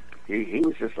quietly. He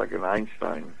was just like an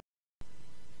Einstein.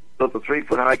 Built a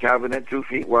 3-foot-high cabinet, 2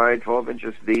 feet wide, 12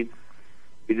 inches deep.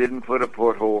 We didn't put a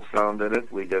porthole sound in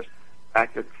it. We just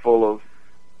packed it full of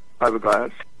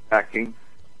fiberglass backing.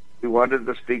 We wanted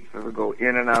the speaker to go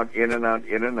in and out, in and out,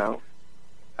 in and out.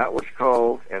 That was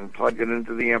called, and plugged it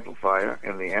into the amplifier,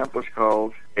 and the amp was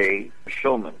called a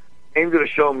showman. Named it a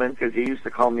showman because he used to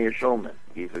call me a showman.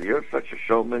 He said, you're such a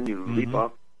showman, you leap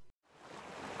off.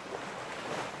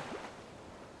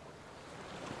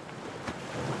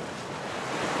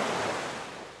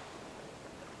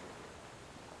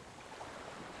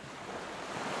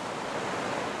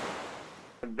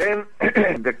 Then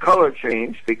the color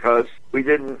changed because we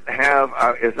didn't have,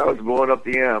 as I was blowing up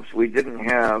the amps, we didn't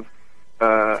have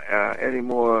any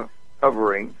more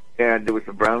covering, and there was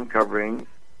a brown covering,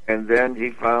 and then he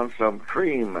found some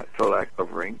cream shellac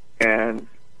covering, and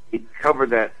he covered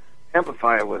that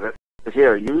amplifier with it. He said,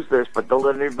 here, use this, but don't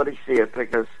let anybody see it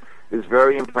because it's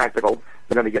very impractical.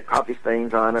 They're going to get coffee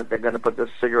stains on it. They're going to put the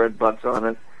cigarette butts on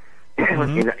it.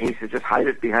 He said, just hide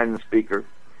it behind the speaker.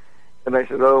 And I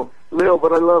said, oh, Lil,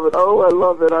 but I love it. Oh, I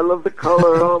love it. I love the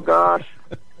color. Oh, gosh.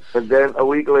 And then a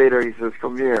week later, he says,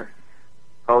 come here.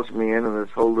 Calls me in, and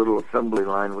this whole little assembly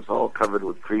line was all covered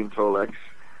with cream Tolex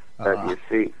that you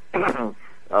see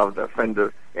of the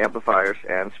Fender amplifiers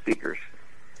and speakers.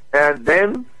 And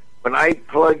then when I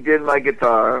plugged in my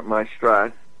guitar, my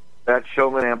Strat, that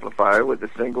Showman amplifier with the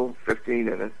single 15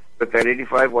 in it, with that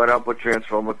 85-watt output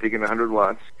transformer peaking 100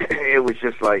 watts, it was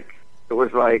just like,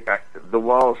 the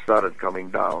walls started coming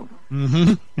down.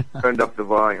 Turned up the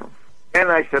volume.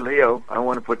 And I said, Leo, I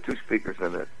want to put 2 speakers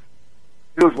in it.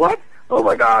 He goes, what? Oh,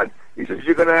 my God. He says,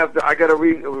 you're going to have to, I got to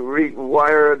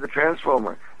rewire the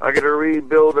transformer. I got to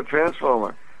rebuild the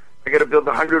transformer. I got to build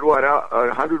a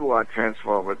 100-watt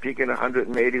transformer, peaking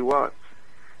 180 watts.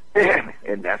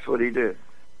 And that's what he did.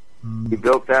 He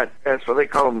built that. That's what they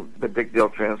call them, the big deal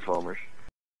transformers.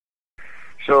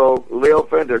 So Leo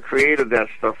Fender created that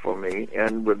stuff for me,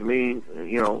 and with me,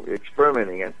 you know,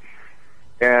 experimenting it.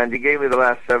 And he gave me the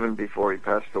last 7 before he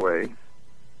passed away.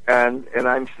 And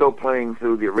I'm still playing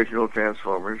through the original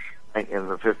Transformers in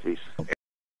the 50s.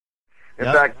 In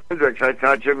fact, Hendrix, I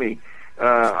taught Jimmy,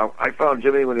 I found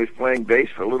Jimmy when he was playing bass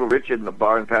for Little Richard in the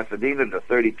bar in Pasadena to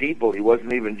 30 people. He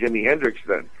wasn't even Jimi Hendrix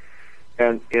then.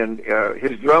 And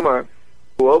his drummer,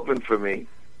 who opened for me,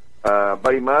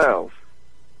 Buddy Miles,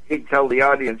 he'd tell the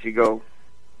audience, he'd go,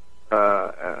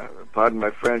 pardon my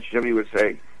French, Jimmy would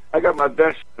say, I got my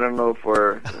best, I don't know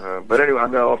for, but anyway,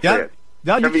 I'm going to say it.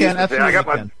 No, you can, absolutely. I got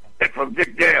my best from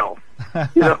Dick Dale.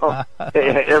 You know,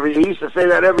 he used to say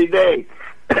that every day.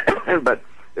 But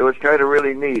it was kind of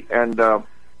really neat. And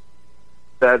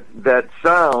that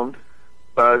sound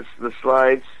was the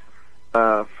slides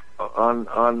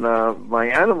on my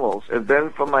animals. And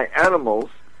then for my animals,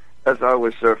 as I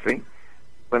was surfing,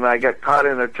 when I got caught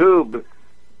in a tube,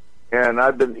 and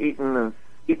I've been eaten,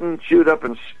 chewed up,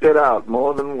 and spit out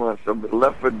more than once. I've been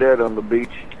left for dead on the beach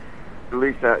at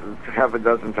least half a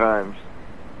dozen times.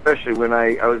 Especially when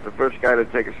I was the first guy to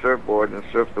take a surfboard and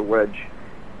surf the wedge,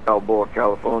 Balboa,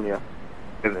 California,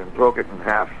 and then broke it in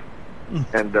half.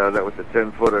 And that was a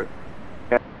 10-footer.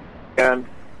 And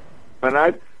when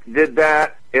I did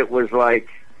that, it was like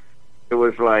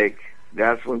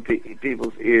that's when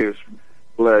people's ears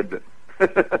bled.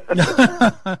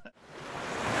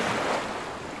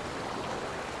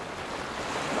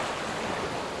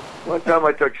 One time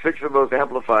I took 6 of those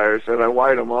amplifiers and I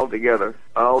wired them all together,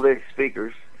 all the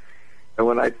speakers. And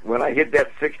when I hit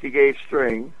that 60 gauge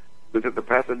string, it was at the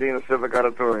Pasadena Civic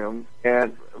Auditorium,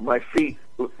 and my feet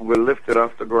were lifted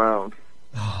off the ground.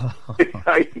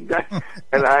 I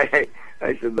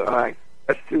said, no,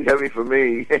 that's too heavy for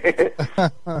me.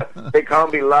 They call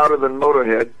me louder than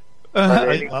Motorhead.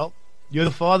 Well, you're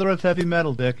the father of heavy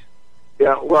metal, Dick.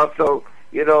 Yeah, well, so,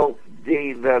 you know,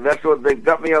 that's what they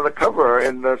got me on the cover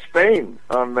in Spain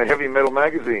on the heavy metal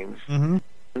magazines. Mm-hmm.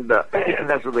 And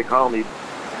that's what they call me.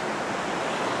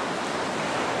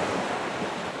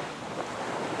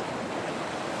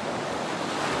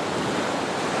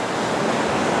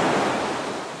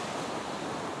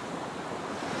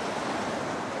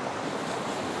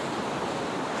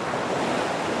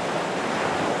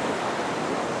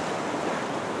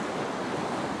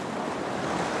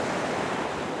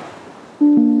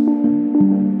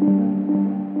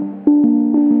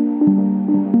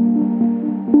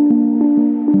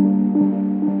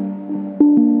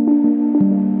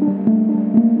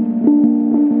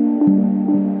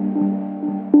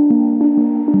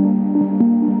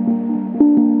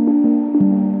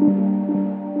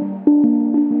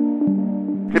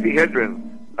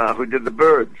 Who did the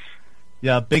birds?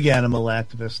 Yeah, big animal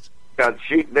activist.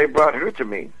 They brought her to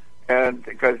me, and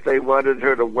because they wanted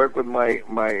her to work with my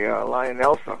lion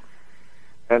Elsa,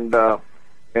 and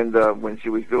when she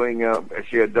was doing,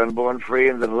 she had done Born Free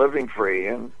and then Living Free,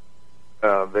 and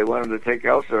they wanted to take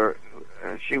Elsa.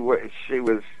 She was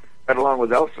got along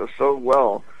with Elsa so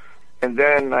well. And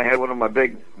then I had one of my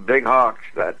big hawks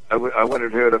that I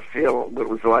wanted her to feel what it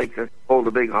was like to hold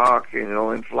a big hawk, you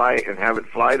know, and fly and have it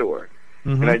fly to her.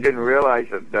 Mm-hmm. And I didn't realize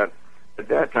that at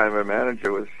that time her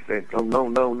manager was saying, "Oh, no.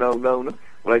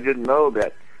 Well, I didn't know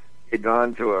that he'd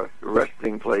gone to a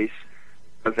resting place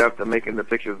because after making the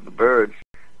pictures of the birds.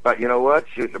 But you know what?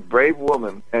 She was a brave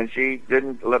woman, and she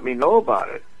didn't let me know about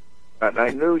it. But I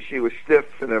knew she was stiff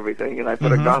and everything, and I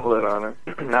put a gauntlet on her.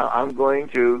 Now I'm going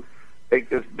to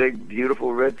take this big,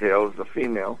 beautiful red tail as a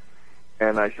female.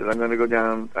 And I said, I'm going to go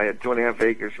down. I had 2.5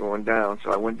 acres going down.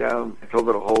 So I went down. I told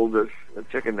her to hold this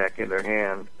chicken neck in her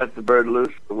hand. Let the bird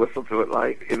loose, whistle to it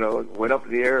like, you know, went up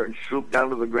in the air and swooped down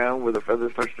to the ground where the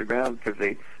feathers touched the ground because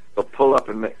they'll pull up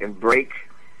and break.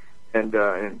 And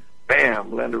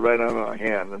bam, landed right on our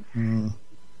hand. And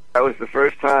that was the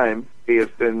first time he has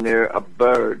been near a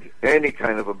bird, any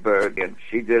kind of a bird. And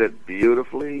she did it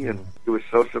beautifully, and he was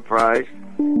so surprised.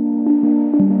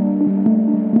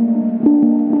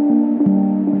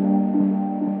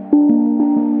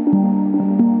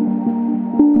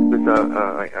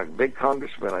 A big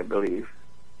congressman, I believe.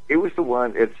 He was the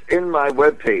one. It's in my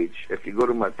webpage. If you go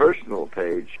to my personal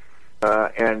page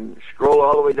and scroll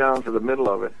all the way down to the middle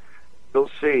of it, you'll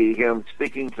see him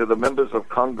speaking to the members of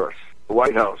Congress, the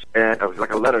White House. And it was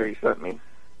like a letter he sent me.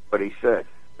 But he said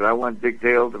that I want Dick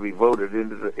Dale to be voted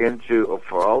into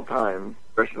for all time,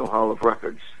 National Hall of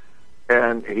Records.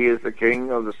 And he is the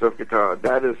king of the surf guitar.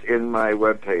 That is in my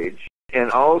webpage. And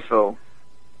also,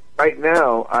 right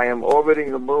now, I am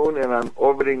orbiting the moon and I'm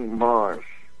orbiting Mars.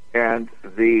 And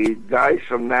the guys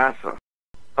from NASA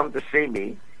come to see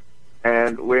me.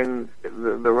 And when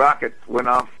the rocket went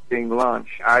off being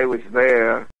launched, I was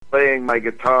there playing my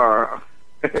guitar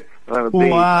on a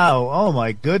beach. Wow. Oh,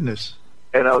 my goodness.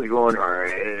 And I was going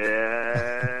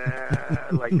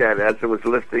like that as it was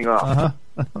lifting off.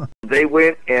 They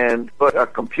went and put a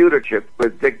computer chip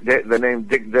with the name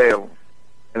Dick Dale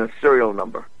and a serial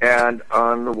number, and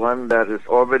on the one that is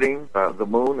orbiting the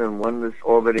moon and one that's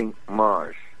orbiting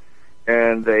Mars.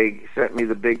 And they sent me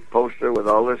the big poster with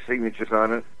all their signatures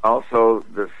on it, also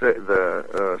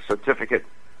the certificate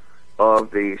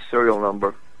of the serial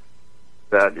number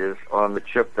that is on the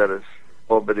chip that is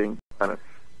orbiting on it.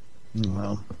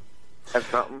 Wow. That's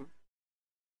something.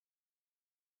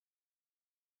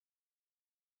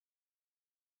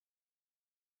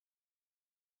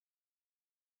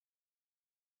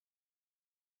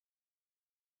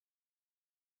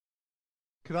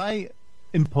 Could I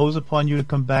impose upon you to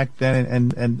come back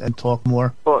then and talk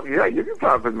more? Well, yeah, you can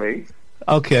talk with me.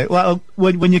 Okay. Well,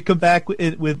 when you come back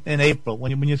in April,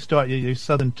 when you start your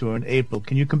Southern tour in April,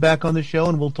 can you come back on the show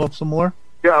and we'll talk some more?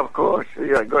 Yeah, of course.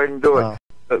 Yeah, go ahead and do it.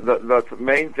 The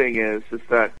main thing is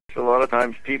that a lot of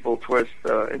times people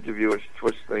interviewers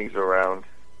twist things around,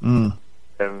 and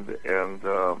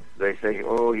they say,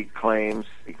 oh, he claims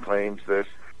this,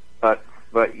 but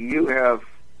you have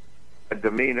a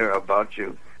demeanor about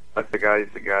you like the guys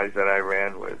that I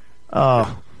ran with.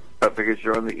 Oh. Because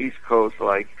you're on the East Coast,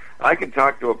 like I can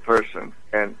talk to a person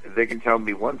and they can tell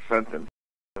me one sentence,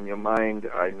 and your mind,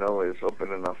 I know, is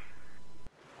open enough.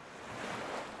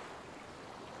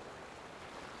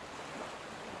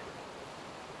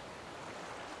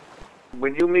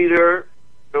 When you meet her,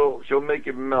 she'll make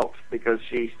you melt because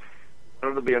she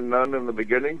wanted to be a nun in the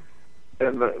beginning.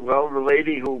 And the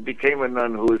lady who became a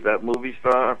nun, who was that movie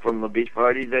star from the Beach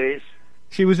Party days.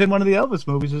 She was in one of the Elvis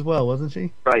movies as well, wasn't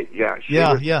she? Right, yeah. She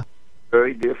was a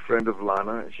very dear friend of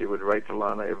Lana, and she would write to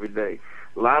Lana every day.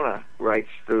 Lana writes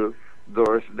to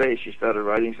Doris Day. She started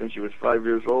writing since she was 5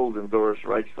 years old, and Doris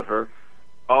writes to her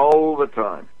all the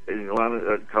time. And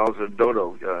Lana calls her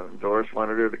Dodo. Doris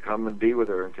wanted her to come and be with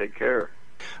her and take care.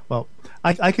 Well,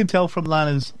 I can tell from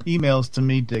Lana's emails to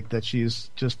me, Dick, that she's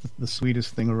just the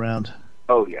sweetest thing around.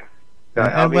 Oh, yeah.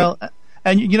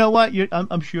 And you know what?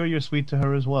 I'm sure you're sweet to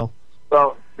her as well.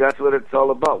 Well, that's what it's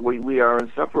all about. We are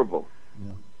inseparable.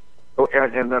 Yeah. Oh,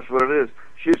 and that's what it is.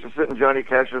 She used to sit in Johnny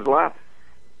Cash's lap.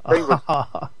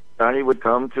 Johnny would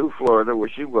come to Florida, where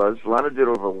she was. Lana did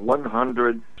over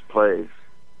 100 plays.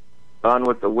 Gone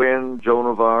with the Wind, Joan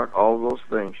of Arc, all those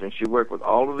things. And she worked with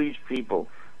all of these people,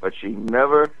 but she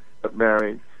never got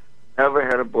married, never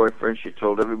had a boyfriend. She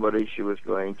told everybody she was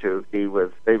going to be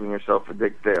with, saving herself for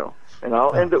Dick Dale. And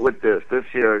I'll end it with this. This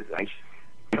here,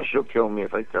 she'll kill me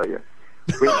if I tell you.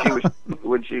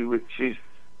 She's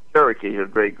Cherokee. Her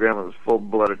great grandmother was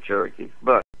full-blooded Cherokee.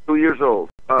 But 2 years old,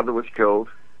 father was killed,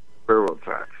 railroad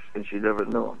tracks, and she never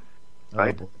knew him.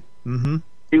 Right? Mm-hmm.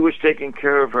 He was taking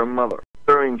care of her mother,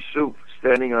 stirring soup,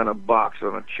 standing on a box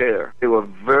on a chair. They were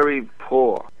very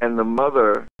poor, and the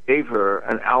mother gave her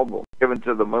an album given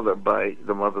to the mother by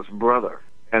the mother's brother,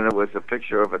 and it was a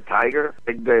picture of a tiger,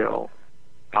 Big Dale.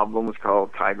 The album was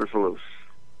called Tigers Loose.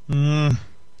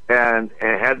 And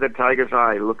it had the tiger's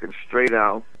eye looking straight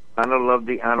out. Anna loved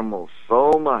the animals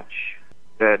so much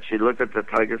that she looked at the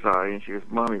tiger's eye and she goes,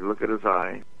 "Mommy, look at his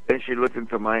eye." Then she looked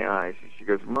into my eyes and she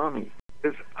goes, "Mommy,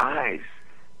 his eyes."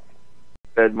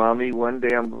 I said, "Mommy, one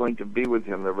day I'm going to be with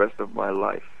him the rest of my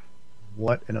life."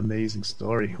 What an amazing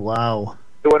story. Wow.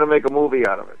 They want to make a movie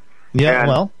out of it. Yeah, and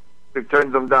well. It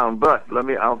turned them down. But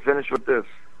I'll finish with this.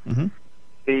 Mm-hmm.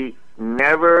 He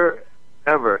never,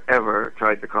 ever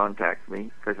tried to contact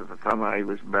me, because at the time I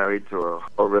was married to a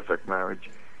horrific marriage.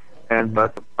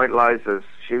 But the point lies is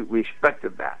she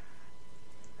respected that.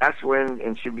 That's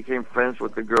when she became friends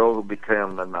with the girl who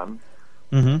became the nun.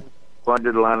 Mm-hmm.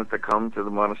 Wanted Lana to come to the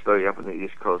monastery up in the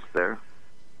East Coast there.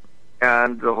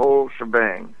 And the whole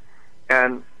shebang.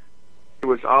 And he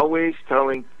was always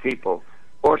telling people,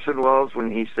 Orson Welles,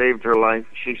 when he saved her life,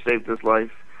 she saved his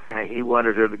life. And he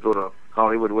wanted her to go to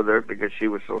Hollywood with her because she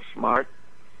was so smart.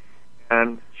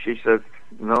 And she said,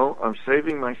 "No, I'm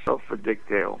saving myself for Dick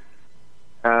Dale."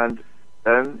 And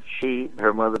then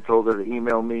her mother told her to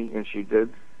email me, and she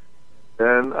did.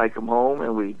 Then I come home,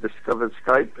 and we discovered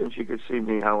Skype, and she could see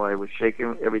me how I was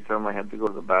shaking every time I had to go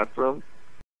to the bathroom.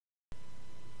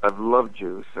 I've loved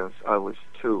you since I was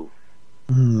 2.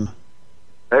 Mm.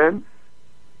 Then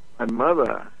my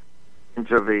mother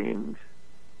intervened,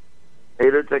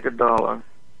 made her take $1,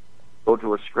 go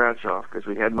to a scratch-off, because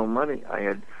we had no money.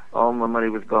 All my money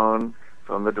was gone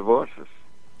from the divorces.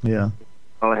 Yeah.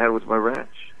 All I had was my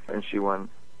ranch, and she won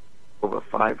over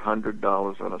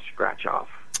 $500 on a scratch-off.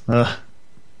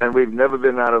 And we've never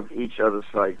been out of each other's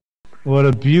sight. What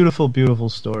a beautiful, beautiful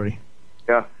story.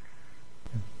 Yeah.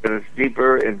 And it's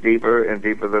deeper and deeper and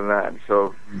deeper than that.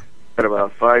 So, got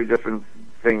about 5 different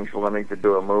things wanting to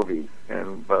do a movie,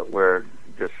 but we're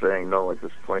just saying no at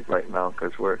this point right now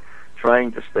because we're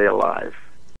trying to stay alive.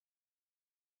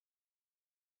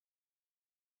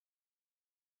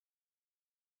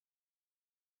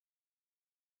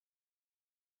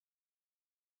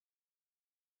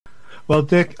 Well,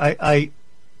 Dick, I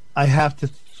have to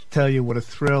tell you what a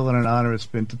thrill and an honor it's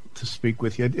been to speak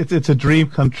with you. It's a dream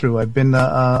come true. I've been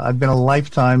a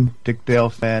lifetime Dick Dale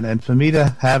fan, and for me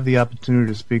to have the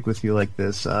opportunity to speak with you like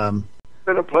this, it's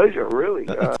been a pleasure, really.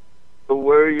 So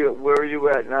where are you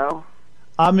at now?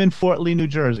 I'm in Fort Lee, New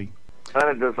Jersey.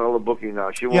 Anna does all the booking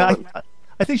now.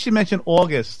 I think she mentioned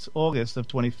August of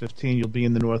 2015. You'll be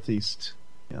in the Northeast.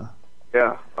 Yeah.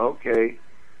 Yeah. Okay.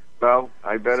 Well,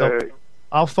 I better. So,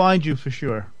 I'll find you for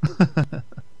sure.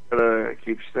 Gotta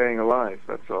keep staying alive.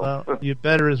 That's all. Well, you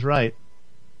better is right.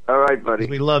 All right, buddy.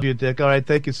 We love you, Dick. All right,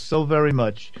 thank you so very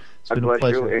much. It's been a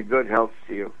pleasure. God bless you, and good health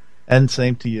to you. And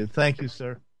same to you. Thank you,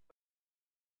 sir.